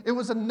fade. It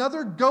was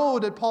another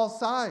goad at Paul's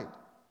side.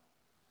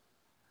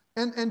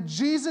 And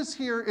Jesus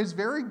here is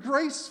very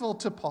graceful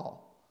to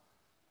Paul.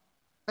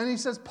 And he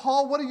says,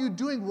 Paul, what are you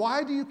doing?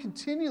 Why do you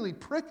continually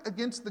prick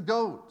against the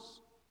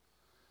goads?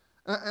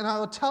 And I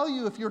will tell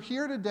you, if you're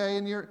here today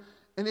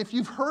and if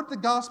you've heard the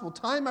gospel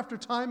time after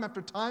time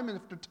after time and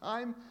after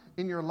time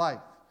in your life,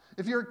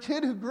 if you're a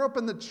kid who grew up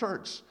in the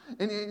church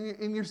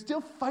and you're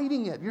still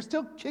fighting it, you're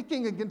still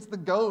kicking against the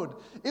goad,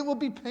 it will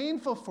be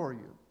painful for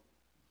you.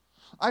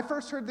 I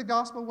first heard the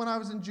gospel when I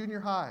was in junior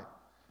high,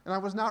 and I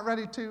was not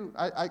ready to,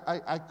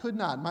 I could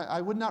not,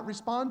 I would not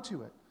respond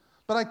to it.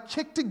 But I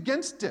kicked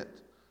against it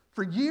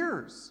for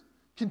years,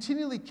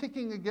 continually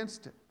kicking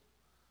against it.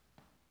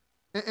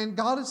 And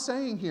God is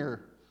saying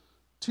here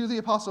to the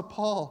Apostle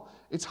Paul,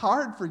 it's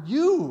hard for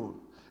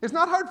you. It's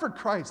not hard for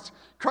Christ.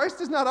 Christ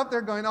is not up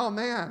there going, oh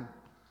man,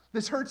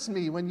 this hurts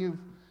me when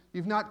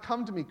you've not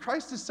come to me.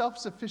 Christ is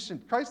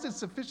self-sufficient. Christ is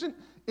sufficient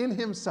in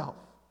himself.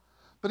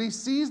 But he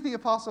sees the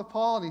Apostle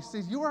Paul and he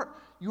says, you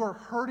are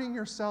hurting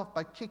yourself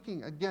by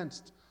kicking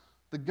against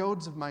the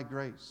goads of my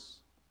grace.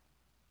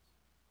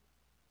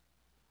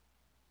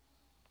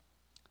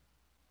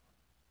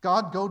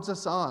 God goads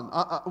us on.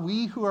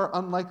 We who are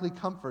unlikely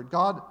converts,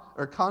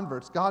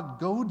 God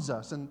goads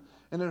us, and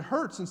it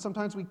hurts, and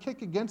sometimes we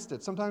kick against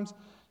it. Sometimes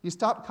you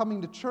stop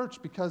coming to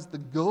church because the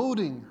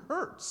goading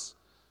hurts.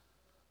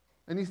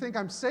 And you think,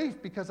 I'm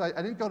safe because I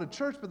didn't go to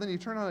church, but then you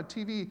turn on a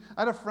TV.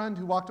 I had a friend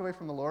who walked away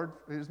from the Lord.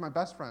 He was my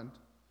best friend.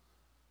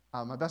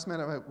 My best man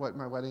at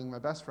my wedding, my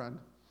best friend.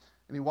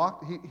 And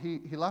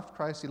he left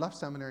Christ, he left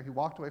seminary, he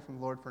walked away from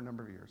the Lord for a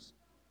number of years.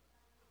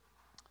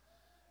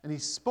 And he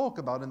spoke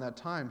about in that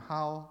time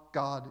how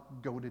God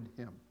goaded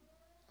him.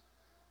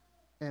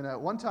 And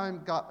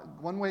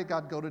one way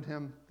God goaded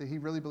him, that he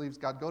really believes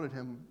God goaded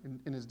him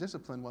in his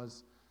discipline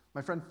was,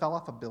 my friend fell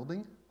off a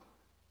building.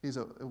 He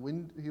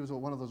was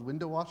one of those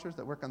window washers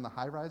that work on the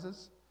high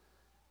rises.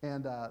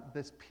 And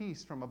this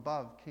piece from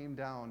above came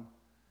down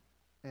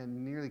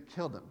and nearly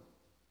killed him.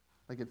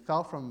 Like it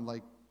fell from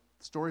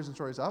stories and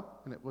stories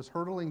up, and it was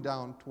hurtling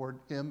down toward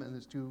him and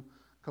his two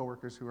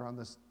coworkers who were on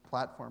this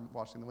platform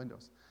washing the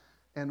windows.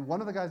 And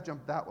one of the guys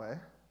jumped that way,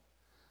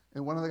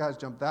 and one of the guys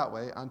jumped that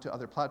way onto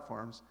other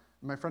platforms,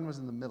 and my friend was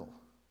in the middle.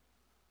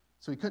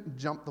 So he couldn't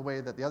jump the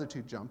way that the other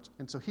two jumped,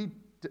 and so he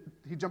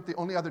jumped the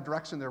only other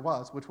direction there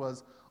was, which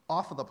was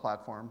off of the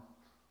platform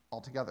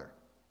altogether.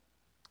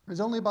 It was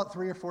only about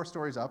 3 or 4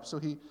 stories up, so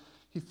he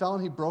fell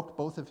and he broke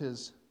both of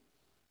his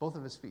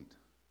feet.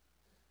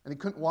 And he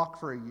couldn't walk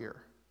for a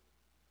year.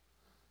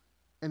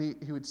 And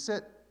he would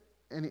sit,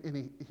 and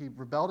he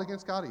rebelled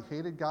against God, he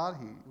hated God,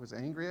 he was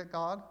angry at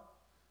God.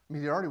 I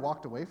mean, he already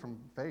walked away from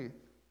faith.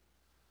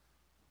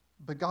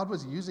 But God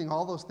was using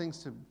all those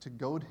things to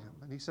goad him.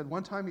 And he said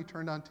one time he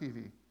turned on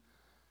TV.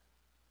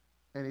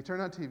 And he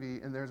turned on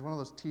TV, and there's one of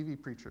those TV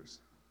preachers.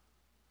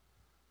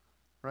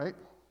 Right?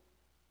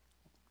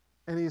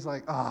 And he's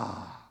like,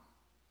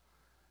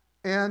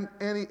 And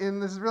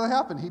this really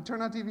happened. He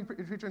turned on TV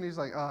preacher, and he's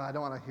like, I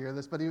don't want to hear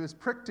this. But he was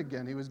pricked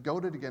again. He was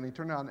goaded again. He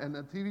turned on, and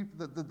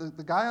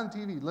the guy on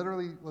TV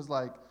literally was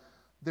like,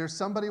 there's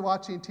somebody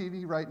watching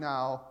TV right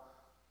now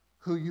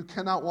who you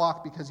cannot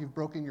walk because you've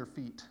broken your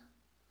feet.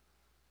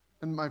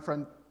 And my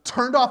friend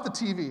turned off the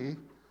TV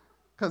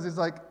because he's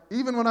like,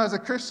 even when I was a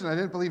Christian, I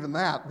didn't believe in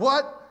that.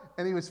 What?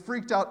 And he was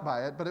freaked out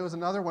by it, but it was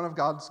another one of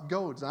God's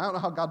goads. And I don't know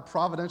how God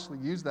providentially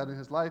used that in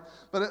his life.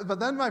 But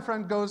then my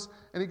friend goes,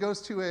 and he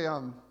goes to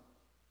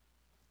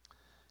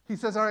he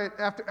says, all right,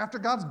 after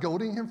God's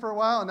goading him for a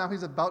while, and now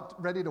he's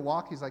about ready to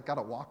walk, he's like got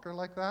a walker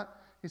like that.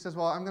 He says,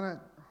 well,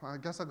 I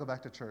guess I'll go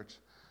back to church.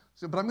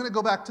 But I'm going to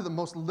go back to the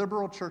most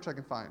liberal church I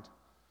can find,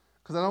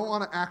 because I don't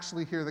want to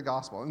actually hear the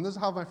gospel. And this is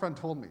how my friend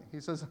told me. He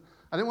says,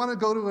 I didn't want to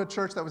go to a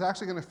church that was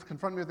actually going to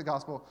confront me with the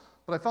gospel,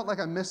 but I felt like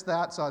I missed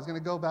that, so I was going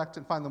to go back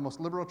to find the most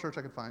liberal church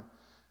I could find.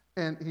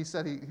 And he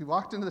said he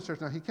walked into the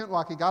church. Now, he can't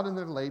walk. He got in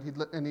there late,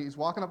 and he's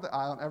walking up the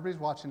aisle, and everybody's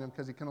watching him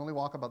because he can only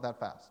walk about that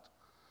fast.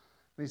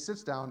 And he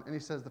sits down, and he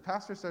says, the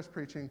pastor starts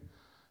preaching,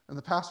 and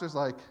the pastor's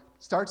like,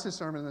 starts his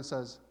sermon and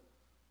says,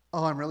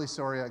 oh, I'm really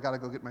sorry, I got to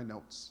go get my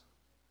notes.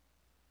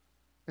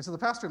 And so the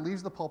pastor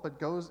leaves the pulpit,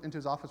 goes into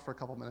his office for a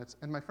couple minutes,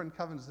 and my friend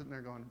Kevin is sitting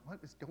there going, what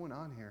is going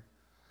on here?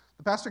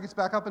 The pastor gets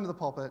back up into the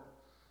pulpit,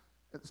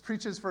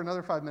 preaches for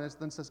another 5 minutes,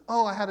 then says,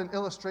 oh, I had an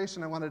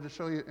illustration I wanted to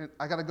show you, and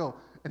I got to go.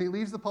 And he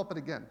leaves the pulpit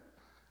again.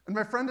 And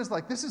my friend is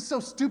like, this is so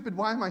stupid,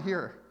 why am I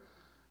here?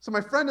 So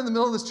my friend in the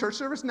middle of this church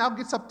service now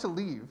gets up to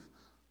leave.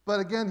 But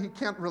again, he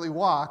can't really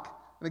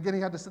walk, And again,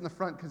 he had to sit in the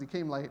front because he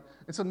came late.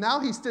 And so now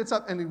he sits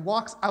up and he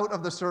walks out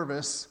of the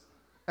service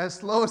as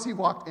slow as he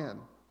walked in.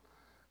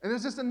 And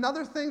it's just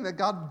another thing that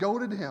God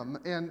goaded him,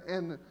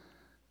 and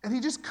he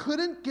just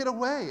couldn't get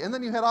away. And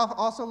then you had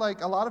also,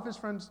 like, a lot of his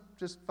friends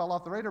just fell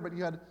off the radar, but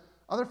you had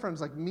other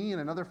friends like me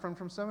and another friend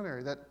from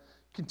seminary that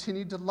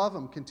continued to love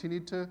him,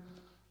 continued to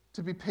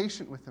be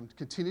patient with him,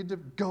 continued to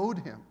goad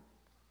him.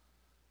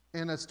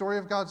 And a story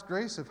of God's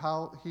grace of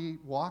how he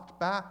walked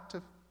back,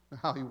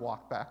 of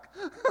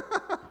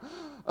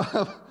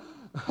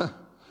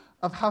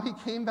how he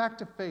came back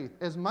to faith.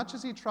 As much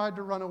as he tried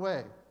to run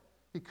away,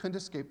 he couldn't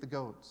escape the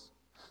goads.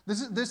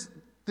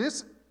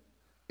 This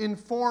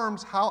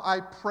informs how I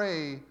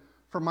pray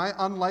for my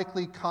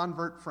unlikely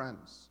convert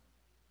friends.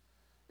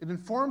 It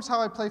informs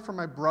how I pray for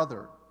my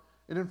brother.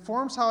 It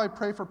informs how I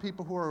pray for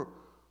people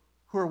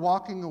who are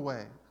walking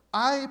away.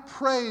 I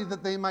pray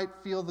that they might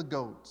feel the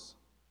goads.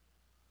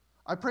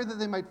 I pray that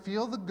they might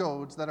feel the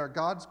goads that are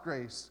God's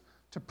grace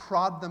to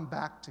prod them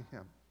back to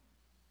him.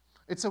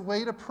 It's a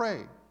way to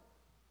pray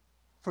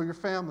for your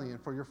family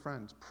and for your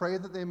friends. Pray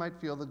that they might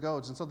feel the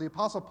goads. And so the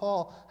Apostle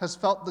Paul has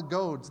felt the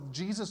goads.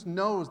 Jesus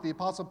knows the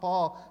Apostle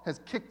Paul has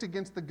kicked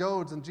against the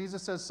goads. And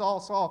Jesus says, Saul,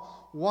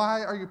 Saul,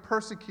 why are you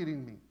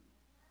persecuting me?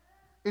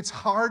 It's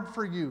hard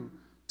for you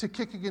to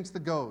kick against the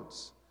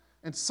goads.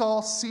 And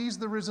Saul sees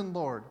the risen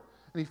Lord,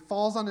 and he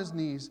falls on his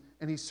knees,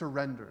 and he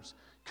surrenders.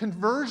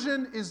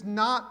 Conversion is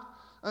not...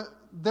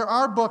 there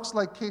are books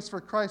like Case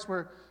for Christ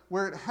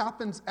where it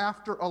happens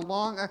after a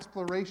long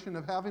exploration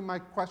of having my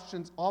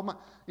questions,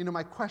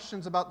 my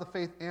questions about the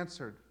faith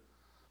answered.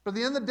 But at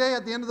the end of the day,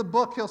 at the end of the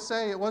book, he'll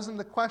say it wasn't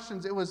the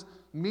questions, it was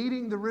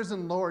meeting the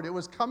risen Lord. It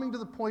was coming to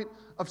the point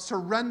of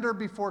surrender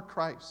before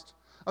Christ,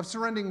 of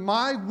surrendering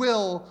my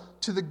will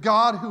to the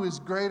God who is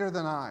greater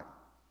than I.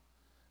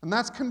 And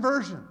that's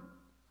conversion.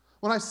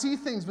 When I see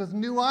things with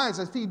new eyes,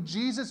 I see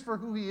Jesus for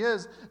who he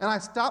is, and I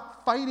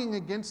stop fighting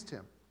against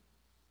him.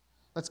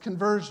 That's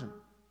conversion.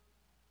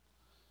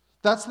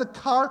 That's the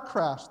car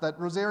crash that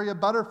Rosaria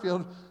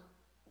Butterfield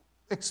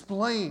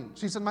explained.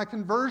 She said,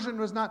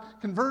 conversion's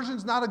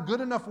not a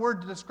good enough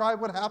word to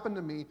describe what happened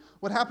to me.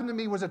 What happened to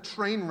me was a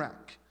train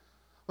wreck.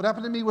 What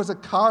happened to me was a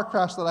car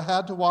crash that I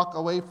had to walk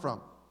away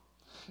from.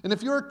 And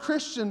if you're a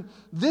Christian,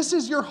 this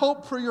is your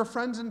hope for your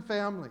friends and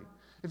family.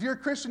 If you're a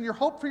Christian, your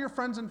hope for your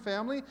friends and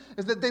family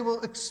is that they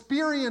will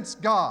experience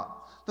God,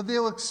 that they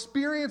will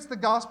experience the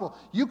gospel.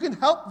 You can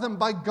help them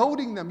by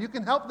goading them. You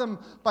can help them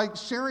by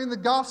sharing the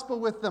gospel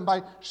with them,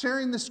 by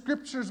sharing the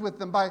scriptures with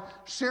them, by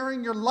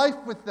sharing your life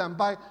with them,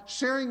 by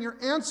sharing your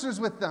answers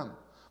with them.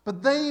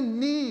 But they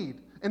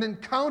need an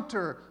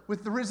encounter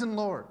with the risen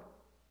Lord.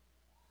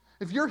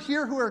 If you're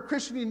here who are a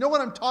Christian, you know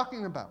what I'm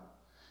talking about.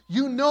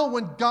 You know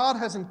when God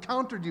has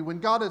encountered you, when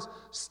God has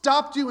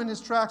stopped you in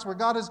his tracks, where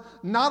God has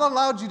not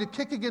allowed you to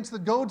kick against the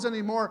goads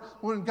anymore,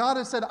 when God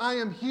has said, I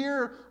am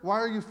here,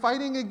 why are you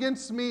fighting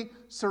against me?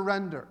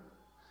 Surrender.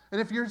 And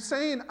if you're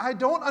saying, I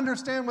don't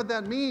understand what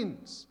that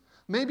means,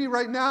 maybe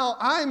right now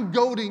I'm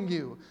goading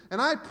you.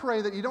 And I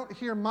pray that you don't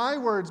hear my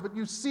words, but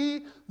you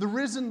see the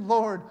risen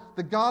Lord,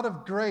 the God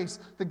of grace,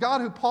 the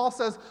God who Paul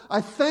says, I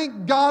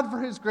thank God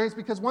for his grace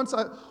because once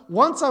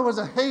I was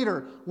a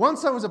hater,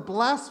 once I was a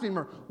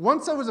blasphemer,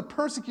 once I was a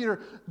persecutor.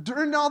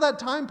 During all that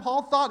time,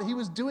 Paul thought he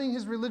was doing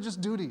his religious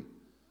duty.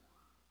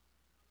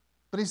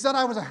 But he said,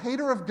 I was a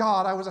hater of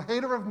God, I was a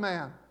hater of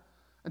man,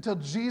 until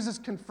Jesus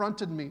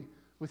confronted me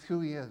with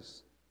who he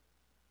is.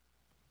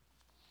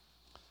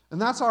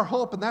 And that's our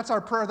hope, and that's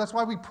our prayer. That's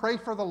why we pray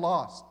for the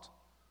lost.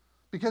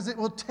 Because it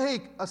will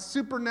take a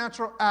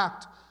supernatural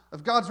act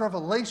of God's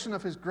revelation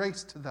of his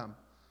grace to them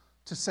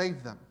to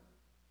save them.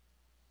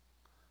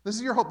 This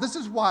is your hope. This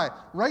is why,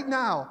 right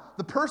now,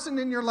 the person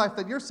in your life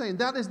that you're saying,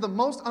 that is the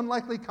most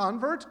unlikely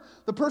convert,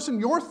 the person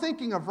you're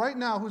thinking of right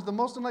now who's the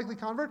most unlikely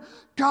convert,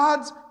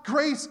 God's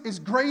grace is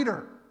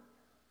greater.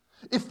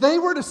 If they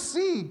were to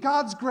see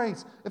God's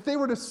grace, if they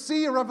were to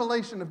see a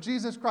revelation of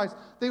Jesus Christ,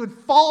 they would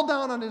fall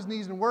down on his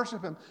knees and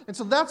worship him. And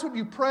so that's what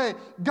you pray.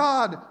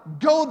 God,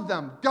 goad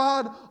them.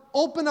 God,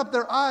 open up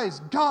their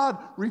eyes. God,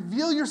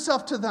 reveal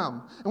yourself to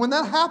them. And when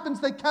that happens,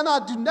 they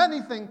cannot do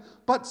anything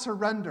but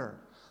surrender.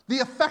 The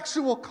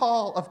effectual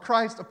call of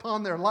Christ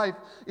upon their life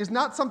is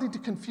not something to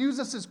confuse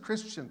us as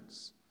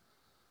Christians.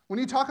 When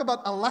you talk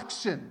about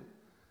election,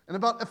 and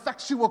about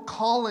effectual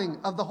calling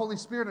of the Holy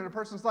Spirit in a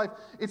person's life,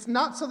 it's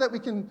not so that we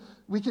can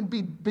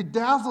be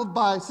bedazzled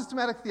by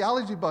systematic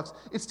theology books.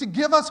 It's to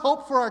give us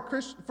hope for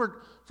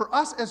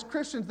us as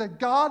Christians that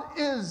God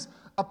is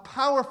a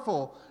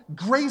powerful,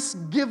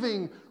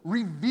 grace-giving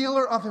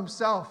revealer of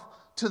himself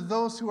to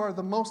those who are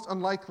the most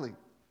unlikely.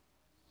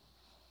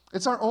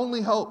 It's our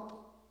only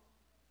hope.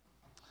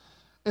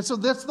 And so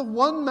that's the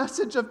one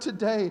message of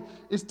today,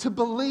 is to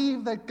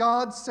believe that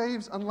God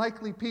saves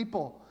unlikely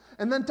people.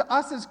 And then to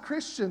us as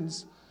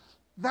Christians,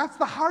 that's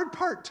the hard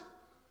part.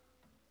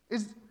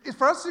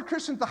 For us as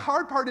Christians, the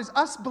hard part is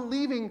us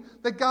believing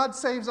that God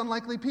saves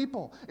unlikely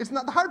people.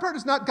 The hard part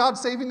is not God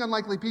saving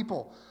unlikely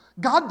people.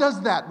 God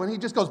does that when he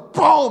just goes,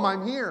 boom,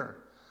 I'm here.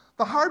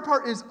 The hard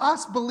part is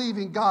us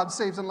believing God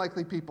saves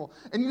unlikely people.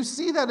 And you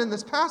see that in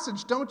this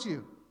passage, don't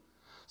you?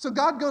 So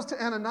God goes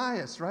to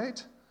Ananias,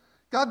 right?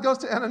 God goes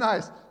to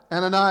Ananias.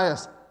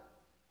 Ananias,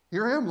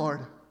 here I am,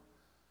 Lord.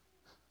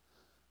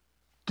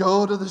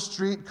 Go to the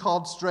street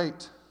called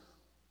Straight.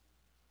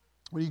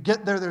 When you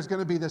get there, there's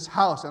going to be this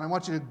house, and I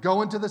want you to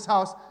go into this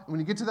house, and when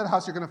you get to that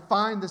house, you're going to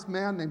find this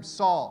man named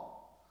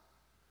Saul.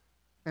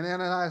 And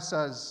Ananias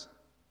says,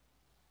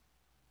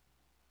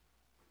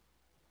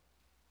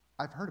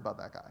 I've heard about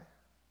that guy.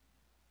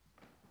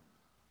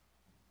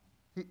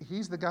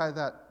 He's the guy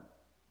that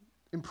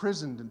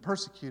imprisoned and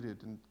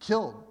persecuted and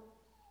killed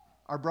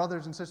our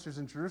brothers and sisters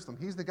in Jerusalem.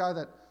 He's the guy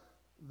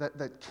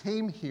that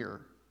came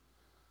here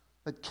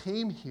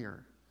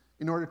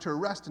in order to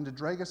arrest and to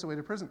drag us away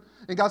to prison.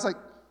 And God's like,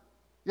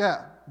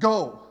 yeah,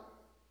 go.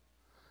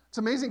 It's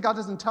amazing God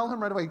doesn't tell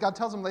him right away. God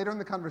tells him later in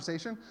the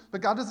conversation,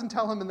 but God doesn't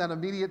tell him in that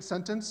immediate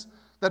sentence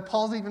that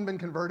Paul's even been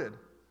converted.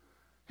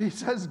 He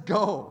says,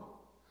 go.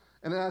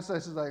 And then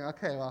Ananias is like,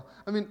 okay, well,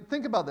 I mean,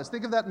 think about this.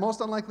 Think of that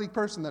most unlikely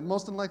person, that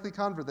most unlikely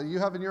convert that you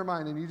have in your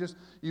mind, and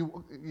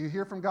you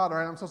hear from God, all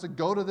right, I'm supposed to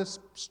go to this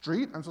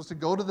street. I'm supposed to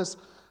go to this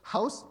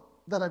house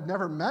that I've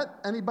never met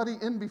anybody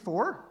in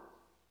before.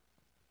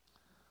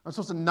 I'm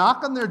supposed to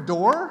knock on their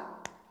door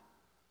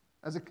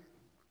as it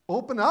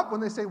open up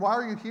when they say, why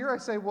are you here? I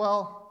say,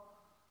 well,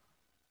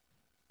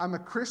 I'm a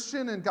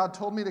Christian and God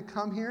told me to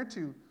come here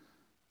to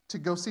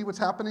go see what's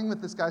happening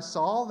with this guy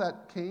Saul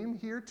that came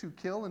here to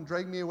kill and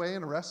drag me away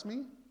and arrest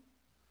me.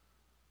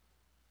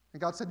 And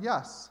God said,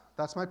 yes,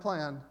 that's my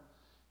plan.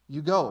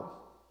 You go.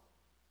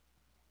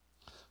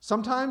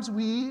 Sometimes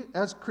we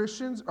as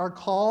Christians are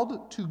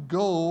called to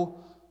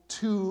go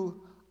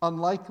to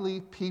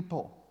unlikely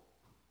people.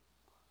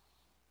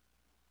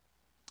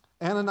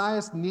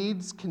 Ananias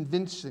needs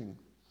convincing.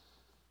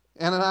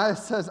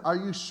 Ananias says, are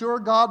you sure,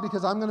 God?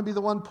 Because I'm going to be the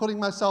one putting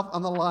myself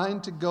on the line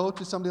to go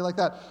to somebody like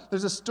that.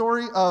 There's a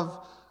story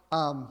of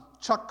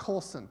Chuck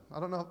Colson. I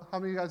don't know how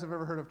many of you guys have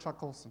ever heard of Chuck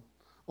Colson.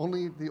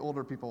 Only the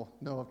older people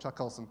know of Chuck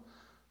Colson.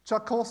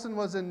 Chuck Colson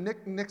was in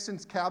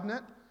Nixon's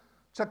cabinet.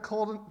 Chuck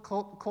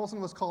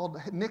Colson was called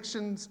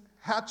Nixon's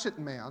hatchet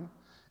man.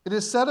 It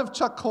is said of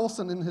Chuck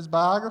Colson in his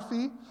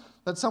biography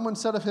that someone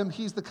said of him,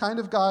 he's the kind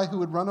of guy who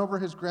would run over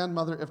his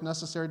grandmother if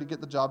necessary to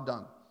get the job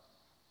done.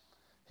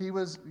 He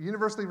was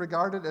universally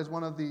regarded as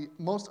one of the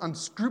most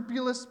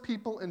unscrupulous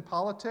people in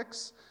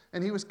politics,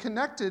 and he was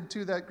connected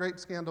to that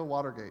great scandal,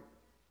 Watergate.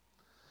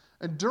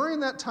 And during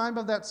that time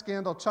of that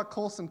scandal, Chuck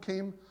Colson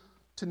came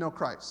to know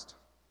Christ.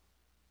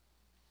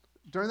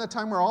 During that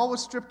time where all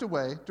was stripped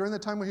away, during the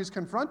time where he was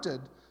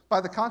confronted by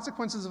the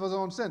consequences of his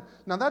own sin.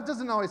 Now, that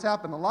doesn't always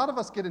happen. A lot of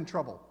us get in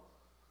trouble.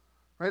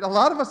 Right? A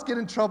lot of us get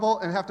in trouble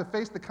and have to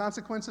face the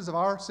consequences of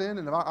our sin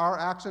and of our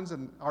actions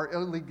and our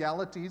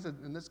illegalities,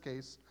 in this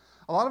case.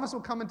 A lot of us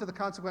will come into the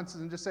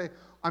consequences and just say,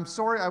 I'm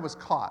sorry I was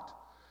caught.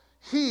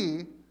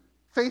 He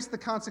faced the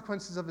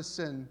consequences of his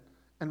sin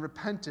and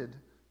repented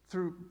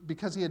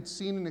because he had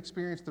seen and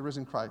experienced the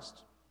risen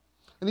Christ.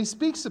 And he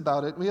speaks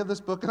about it. We have this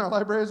book in our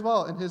library as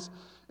well,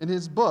 in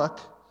his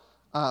book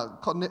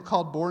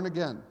called Born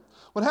Again.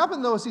 What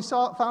happened, though, is he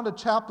found a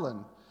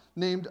chaplain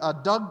named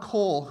Doug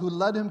Cole, who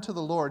led him to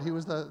the Lord. He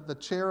was the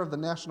chair of the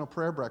National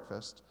Prayer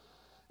Breakfast.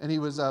 And he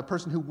was a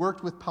person who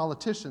worked with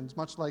politicians,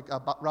 much like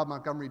Rob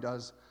Montgomery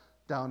does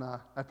down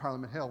at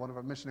Parliament Hill, one of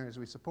our missionaries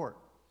we support.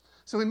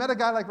 So we met a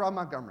guy like Rob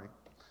Montgomery.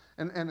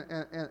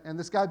 And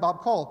this guy, Doug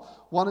Cole,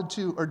 wanted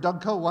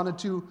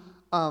to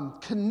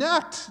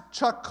connect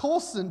Chuck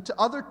Colson to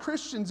other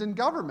Christians in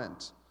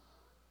government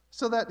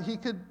so that he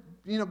could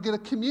get a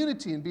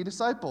community and be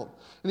discipled.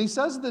 And he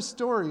says this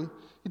story.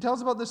 He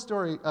tells about this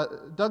story.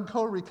 Doug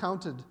Cole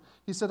recounted.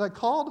 He said, I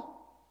called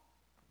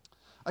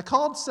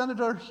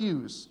Senator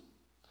Hughes.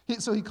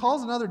 So he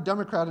calls another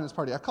Democrat in his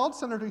party. I called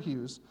Senator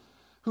Hughes,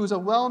 who's a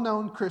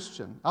well-known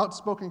Christian,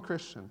 outspoken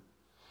Christian.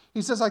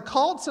 He says, I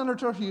called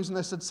Senator Hughes and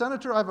I said,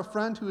 Senator, I have a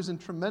friend who is in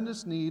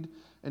tremendous need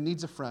and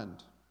needs a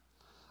friend.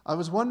 I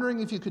was wondering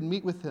if you could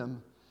meet with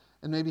him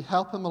and maybe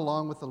help him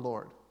along with the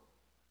Lord.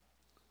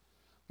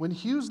 When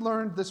Hughes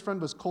learned this friend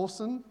was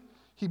Colson,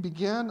 he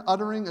began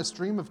uttering a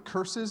stream of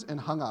curses and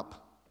hung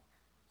up.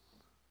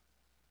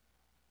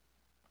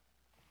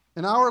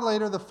 An hour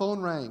later, the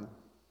phone rang.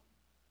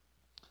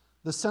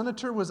 The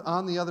senator was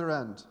on the other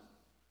end.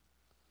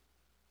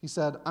 He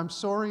said, I'm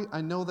sorry,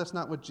 I know that's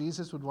not what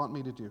Jesus would want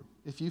me to do.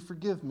 If you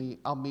forgive me,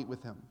 I'll meet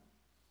with him.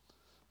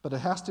 But it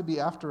has to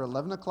be after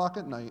 11 o'clock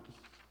at night,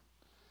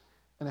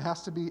 and it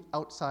has to be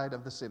outside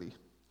of the city.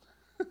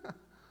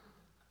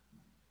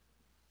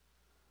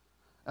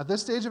 At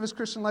this stage of his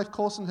Christian life,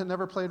 Colson had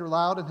never played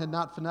loud and had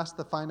not finessed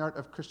the fine art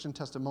of Christian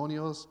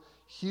testimonials.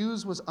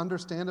 Hughes was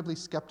understandably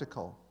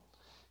skeptical.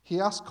 He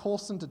asked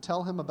Colson to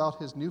tell him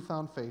about his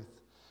newfound faith.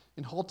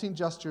 In halting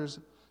gestures,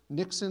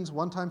 Nixon's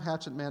one-time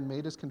hatchet man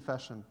made his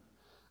confession.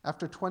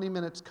 After 20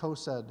 minutes, Coe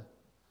said,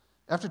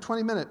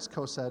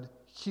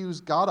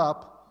 Hughes got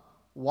up,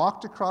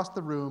 walked across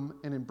the room,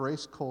 and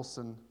embraced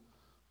Colson.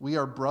 We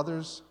are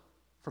brothers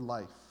for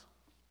life.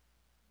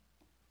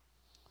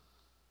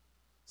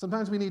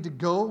 Sometimes we need to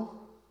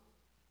go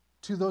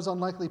to those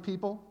unlikely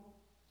people.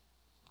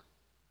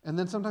 And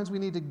then sometimes we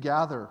need to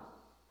gather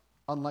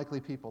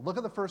unlikely people. Look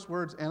at the first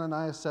words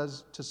Ananias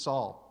says to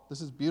Saul. This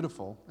is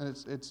beautiful, and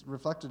it's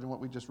reflected in what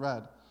we just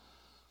read.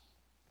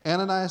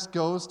 Ananias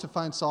goes to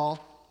find Saul.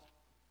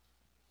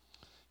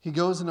 He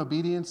goes in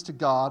obedience to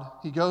God.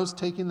 He goes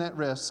taking that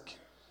risk.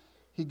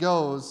 He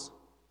goes,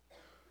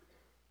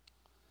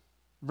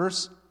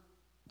 verse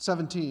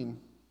 17.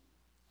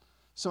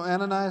 So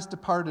Ananias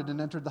departed and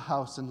entered the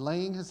house, and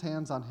laying his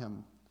hands on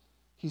him,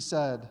 he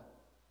said,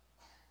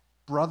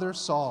 "Brother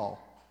Saul."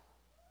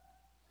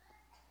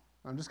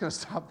 I'm just going to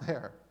stop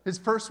there. His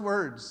first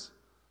words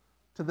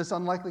to this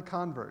unlikely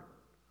convert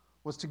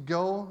was to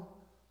go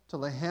to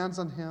lay hands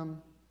on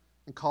him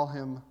and call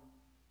him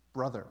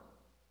brother.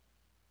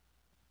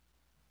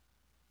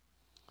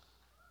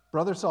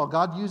 Brother Saul.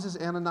 God uses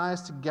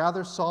Ananias to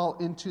gather Saul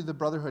into the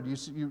brotherhood.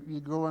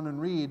 You go on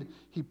and read,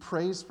 he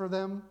prays for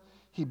them,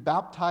 he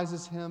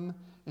baptizes him,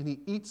 and he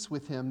eats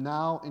with him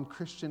now in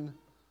Christian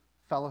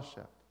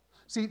fellowship.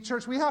 See,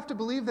 church, we have to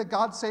believe that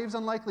God saves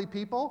unlikely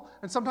people,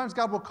 and sometimes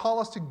God will call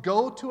us to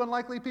go to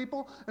unlikely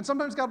people, and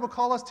sometimes God will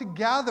call us to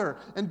gather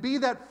and be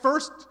that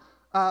first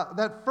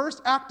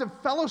act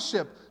of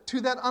fellowship to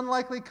that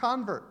unlikely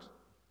convert.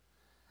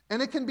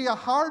 And it can be a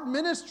hard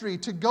ministry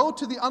to go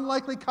to the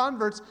unlikely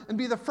converts and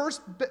be the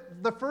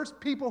first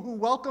people who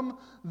welcome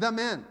them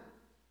in.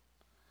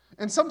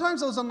 And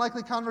sometimes those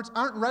unlikely converts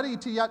aren't ready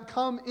to yet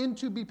come in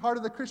to be part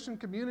of the Christian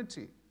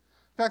community.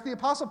 In fact, the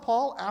Apostle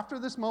Paul, after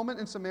this moment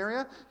in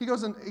Samaria, he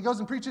goes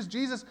and preaches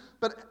Jesus,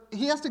 but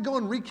he has to go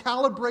and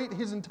recalibrate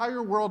his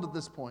entire world at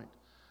this point.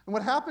 And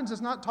what happens is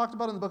not talked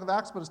about in the book of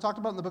Acts, but it's talked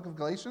about in the book of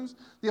Galatians.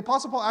 The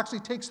Apostle Paul actually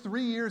takes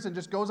 3 years and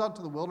just goes out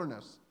to the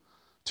wilderness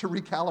to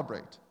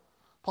recalibrate.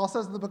 Paul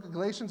says in the book of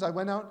Galatians, I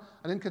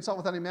didn't consult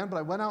with any man, but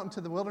I went out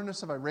into the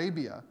wilderness of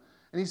Arabia.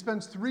 And he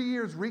spends 3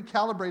 years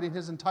recalibrating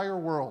his entire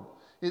world.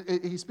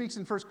 He speaks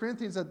in 1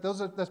 Corinthians that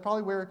that's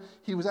probably where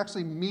he was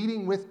actually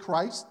meeting with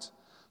Christ.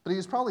 But he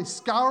was probably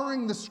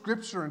scouring the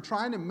scripture and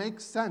trying to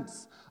make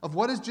sense of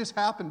what has just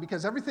happened,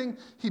 because everything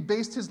he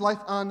based his life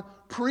on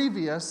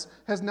previous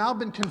has now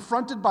been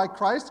confronted by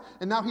Christ,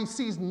 and now he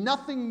sees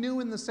nothing new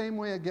in the same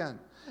way again.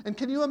 And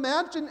can you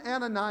imagine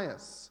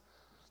Ananias?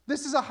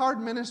 This is a hard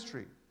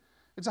ministry.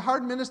 It's a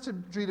hard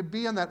ministry to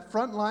be on that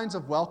front lines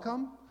of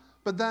welcome,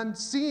 but then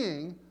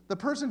seeing the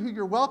person who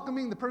you're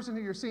welcoming, the person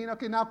who you're seeing,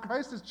 okay, now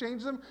Christ has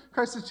changed them,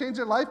 Christ has changed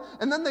their life,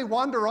 and then they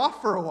wander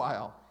off for a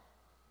while,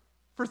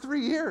 for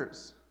 3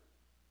 years.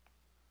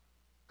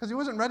 Because he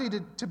wasn't ready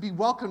to be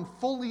welcomed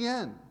fully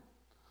in.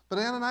 But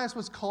Ananias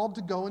was called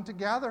to go and to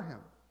gather him.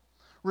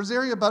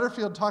 Rosaria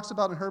Butterfield talks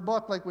about in her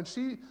book, like when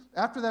she,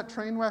 after that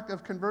train wreck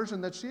of conversion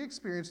that she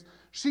experienced,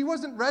 she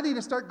wasn't ready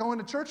to start going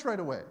to church right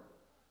away.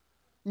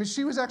 I mean,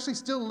 she was actually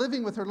still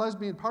living with her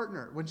lesbian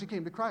partner when she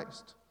came to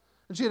Christ.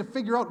 And she had to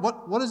figure out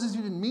what does this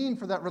even mean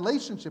for that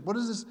relationship? What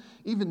does this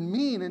even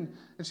mean? And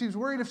she was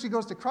worried if she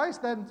goes to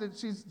Christ, then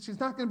she's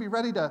not going to be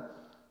ready to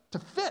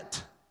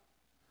fit.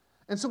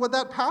 And so what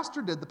that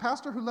pastor did, the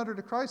pastor who led her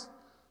to Christ,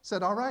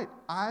 said, all right,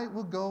 I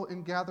will go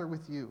and gather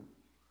with you.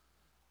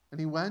 And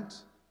he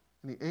went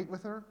and he ate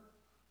with her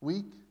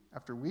week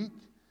after week.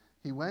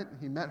 He went and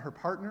he met her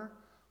partner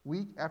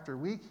week after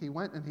week. He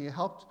went and he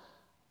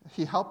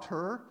helped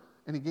her,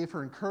 and he gave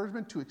her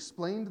encouragement to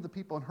explain to the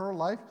people in her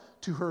life,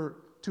 to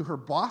her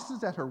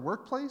bosses at her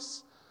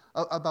workplace,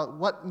 about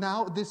what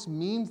now this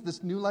means,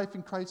 this new life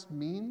in Christ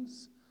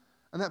means.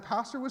 And that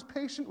pastor was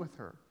patient with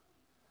her.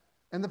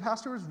 And the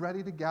pastor was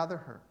ready to gather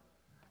her.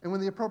 And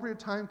when the appropriate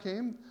time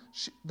came,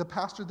 the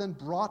pastor then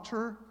brought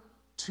her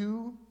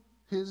to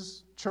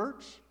his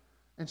church,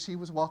 and she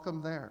was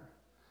welcomed there.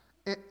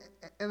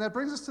 And that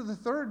brings us to the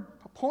third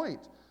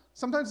point.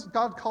 Sometimes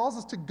God calls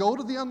us to go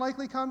to the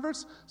unlikely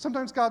converts.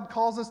 Sometimes God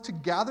calls us to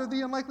gather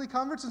the unlikely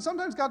converts. And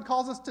sometimes God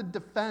calls us to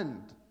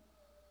defend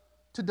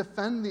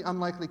the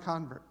unlikely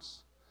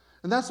converts.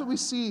 And that's what we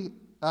see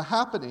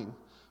happening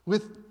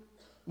with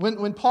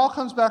when Paul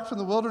comes back from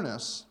the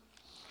wilderness.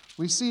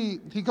 We see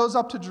he goes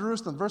up to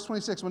Jerusalem. Verse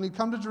 26, when he'd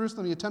come to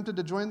Jerusalem, he attempted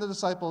to join the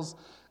disciples.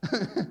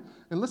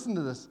 And listen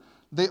to this.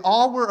 They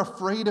all were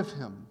afraid of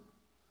him,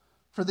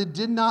 for they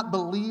did not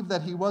believe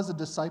that he was a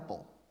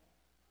disciple.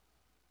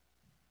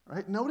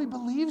 Right? Nobody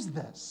believes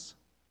this.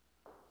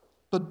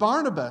 But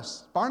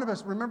Barnabas,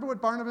 remember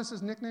what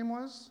Barnabas' nickname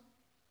was?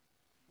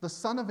 The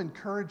son of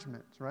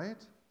encouragement, right?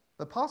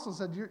 The apostle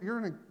said,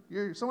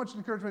 you're so much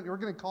encouragement, we're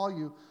going to call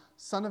you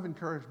son of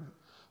encouragement.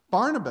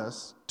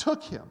 Barnabas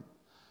took him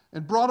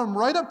and brought him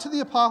right up to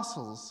the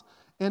apostles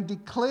and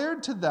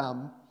declared to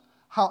them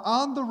how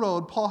on the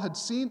road Saul had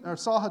seen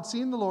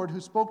the Lord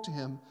who spoke to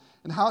him,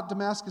 and how at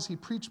Damascus he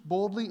preached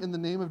boldly in the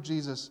name of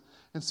Jesus.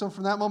 And so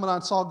from that moment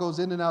on, Saul goes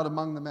in and out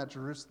among them at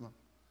Jerusalem.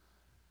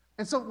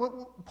 And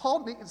so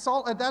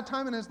Saul, at that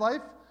time in his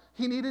life,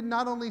 he needed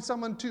not only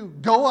someone to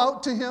go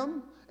out to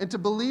him and to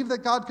believe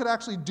that God could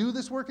actually do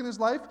this work in his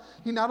life,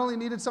 he not only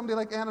needed somebody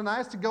like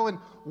Ananias to go and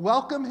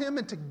welcome him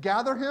and to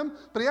gather him,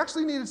 but he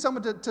actually needed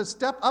someone to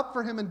step up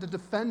for him and to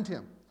defend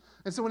him.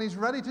 And so when he's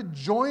ready to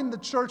join the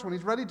church, when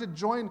he's ready to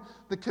join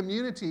the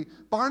community,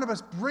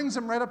 Barnabas brings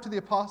him right up to the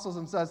apostles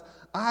and says,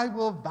 I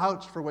will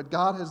vouch for what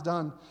God has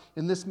done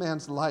in this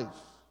man's life.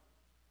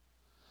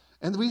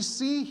 And we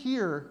see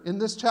here in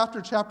this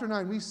chapter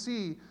 9, we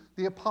see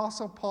the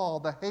apostle Paul,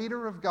 the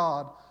hater of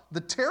God,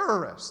 the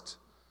terrorist,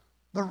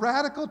 the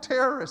radical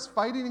terrorist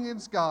fighting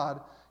against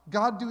God,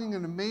 God doing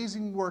an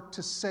amazing work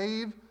to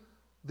save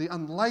the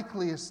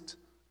unlikeliest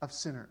of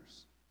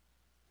sinners.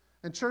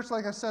 And church,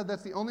 like I said,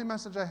 that's the only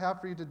message I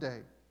have for you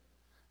today,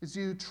 is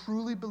do you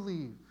truly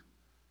believe?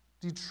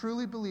 Do you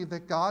truly believe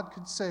that God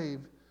could save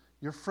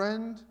your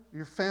friend,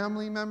 your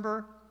family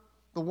member,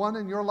 the one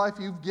in your life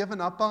you've given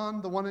up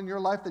on, the one in your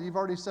life that you've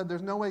already said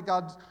there's no way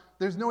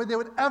they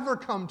would ever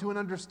come to an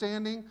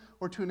understanding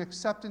or to an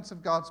acceptance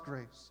of God's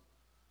grace?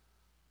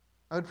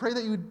 I would pray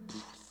that you would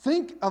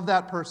think of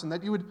that person,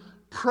 that you would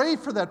pray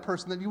for that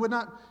person, that you would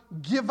not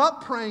give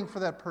up praying for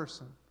that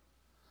person,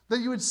 that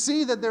you would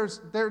see that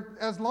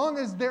as long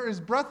as there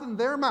is breath in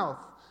their mouth,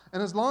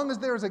 and as long as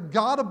there is a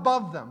God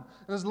above them,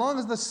 and as long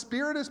as the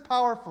Spirit is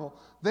powerful,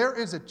 there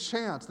is a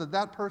chance that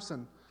that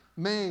person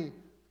may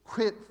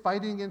quit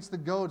fighting against the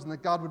goads and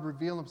that God would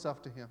reveal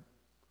himself to him.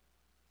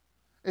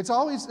 It's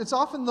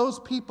often those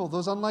people,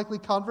 those unlikely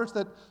converts,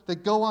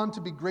 that go on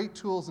to be great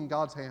tools in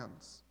God's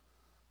hands.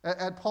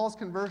 At Paul's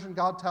conversion,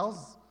 God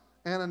tells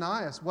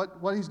Ananias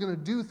what he's going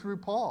to do through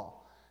Paul.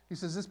 He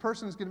says, this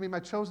person is going to be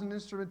my chosen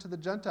instrument to the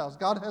Gentiles.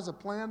 God has a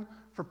plan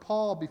for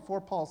Paul before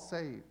Paul's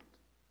saved.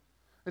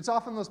 It's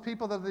often those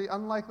people that are the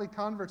unlikely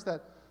converts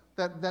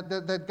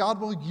that God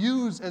will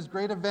use as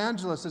great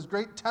evangelists, as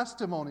great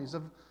testimonies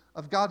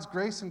of God's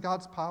grace and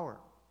God's power.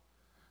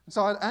 And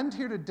so I'd end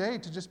here today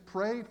to just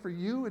pray for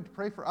you and to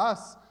pray for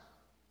us.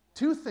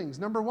 Two things.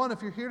 Number one,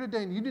 if you're here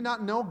today and you do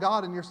not know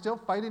God and you're still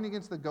fighting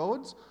against the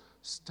goads,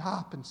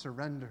 stop and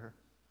surrender.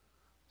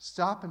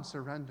 Stop and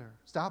surrender.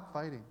 Stop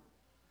fighting.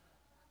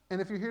 And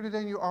if you're here today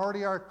and you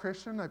already are a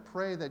Christian, I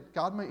pray that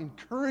God might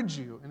encourage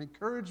you and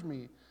encourage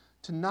me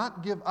to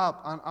not give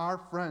up on our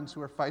friends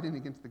who are fighting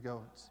against the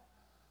goads.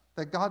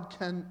 That God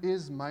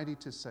is mighty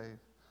to save.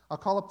 I'll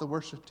call up the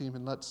worship team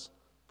and let's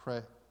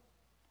pray.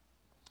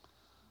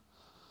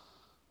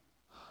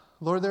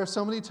 Lord, there are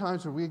so many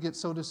times where we get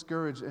so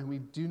discouraged and we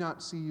do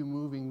not see you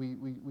moving.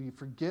 We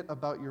forget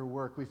about your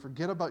work. We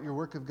forget about your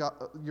work of God,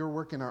 your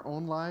work in our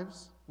own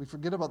lives. We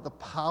forget about the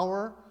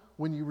power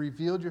when you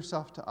revealed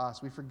yourself to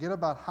us. We forget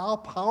about how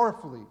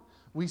powerfully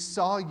we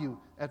saw you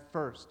at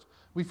first.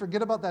 We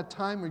forget about that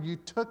time where you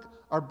took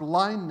our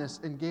blindness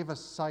and gave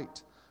us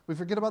sight. We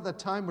forget about that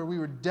time where we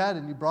were dead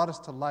and you brought us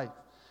to life.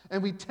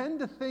 And we tend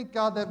to think,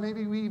 God, that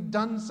maybe we've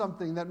done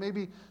something, that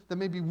maybe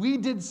we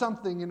did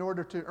something in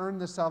order to earn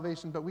this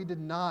salvation, but we did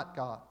not,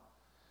 God.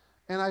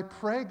 And I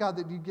pray, God,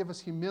 that you give us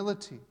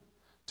humility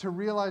to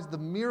realize the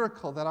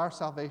miracle that our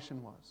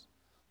salvation was.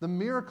 The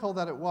miracle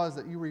that it was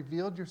that you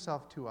revealed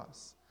yourself to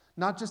us.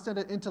 Not just in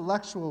an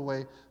intellectual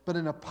way, but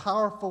in a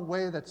powerful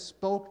way that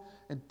spoke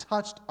and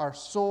touched our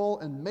soul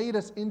and made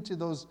us into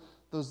those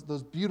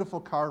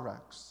beautiful car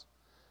wrecks.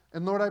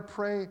 And Lord, I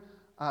pray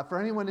for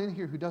anyone in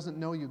here who doesn't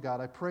know you, God,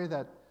 I pray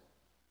that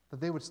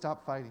they would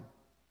stop fighting.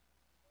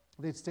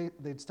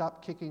 They'd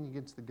stop kicking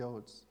against the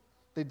goads.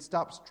 They'd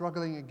stop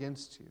struggling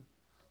against you.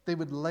 They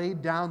would lay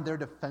down their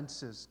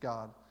defenses,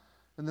 God,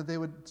 and that they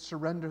would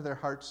surrender their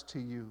hearts to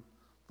you,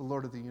 the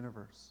Lord of the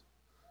universe.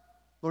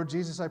 Lord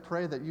Jesus, I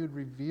pray that you would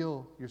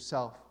reveal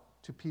yourself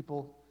to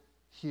people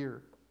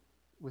here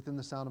within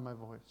the sound of my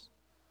voice.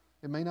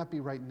 It may not be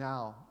right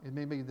now. It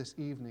may be this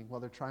evening while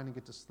they're trying to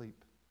get to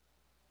sleep.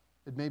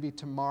 It may be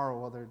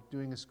tomorrow while they're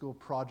doing a school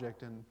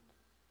project and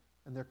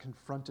they're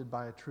confronted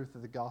by a truth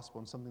of the gospel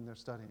and something they're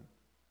studying.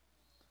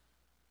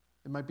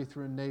 It might be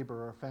through a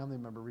neighbor or a family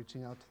member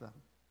reaching out to them.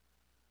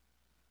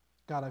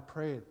 God, I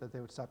pray that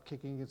they would stop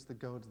kicking against the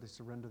goads, they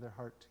surrender their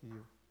heart to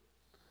you.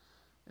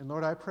 And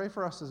Lord, I pray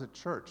for us as a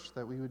church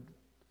that we would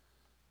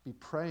be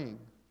praying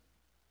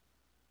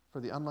for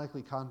the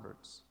unlikely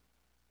converts.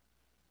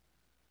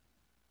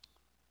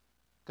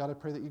 God, I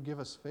pray that you give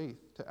us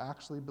faith to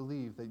actually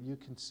believe that you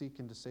can seek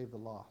and to save the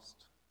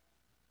lost.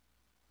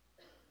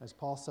 As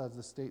Paul says,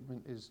 the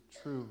statement is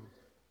true.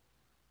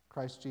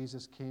 Christ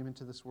Jesus came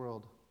into this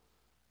world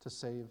to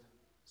save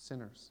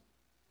sinners.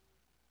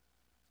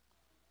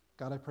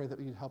 God, I pray that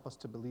you'd help us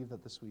to believe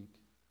that this week.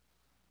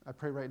 I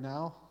pray right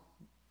now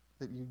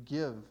that you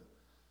give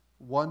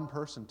one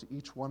person to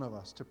each one of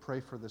us to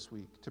pray for this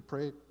week, to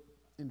pray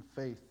in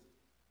faith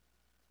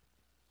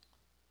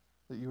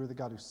that you are the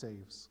God who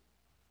saves.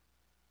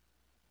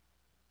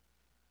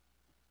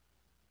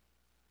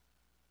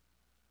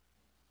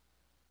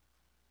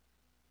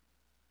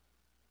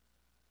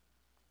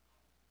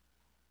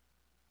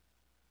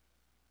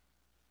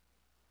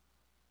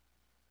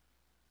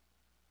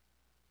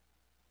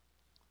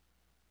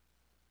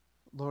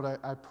 Lord,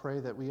 I pray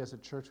that we as a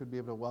church would be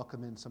able to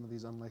welcome in some of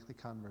these unlikely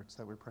converts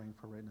that we're praying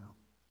for right now.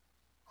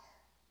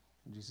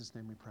 In Jesus'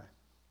 name we pray.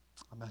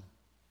 Amen.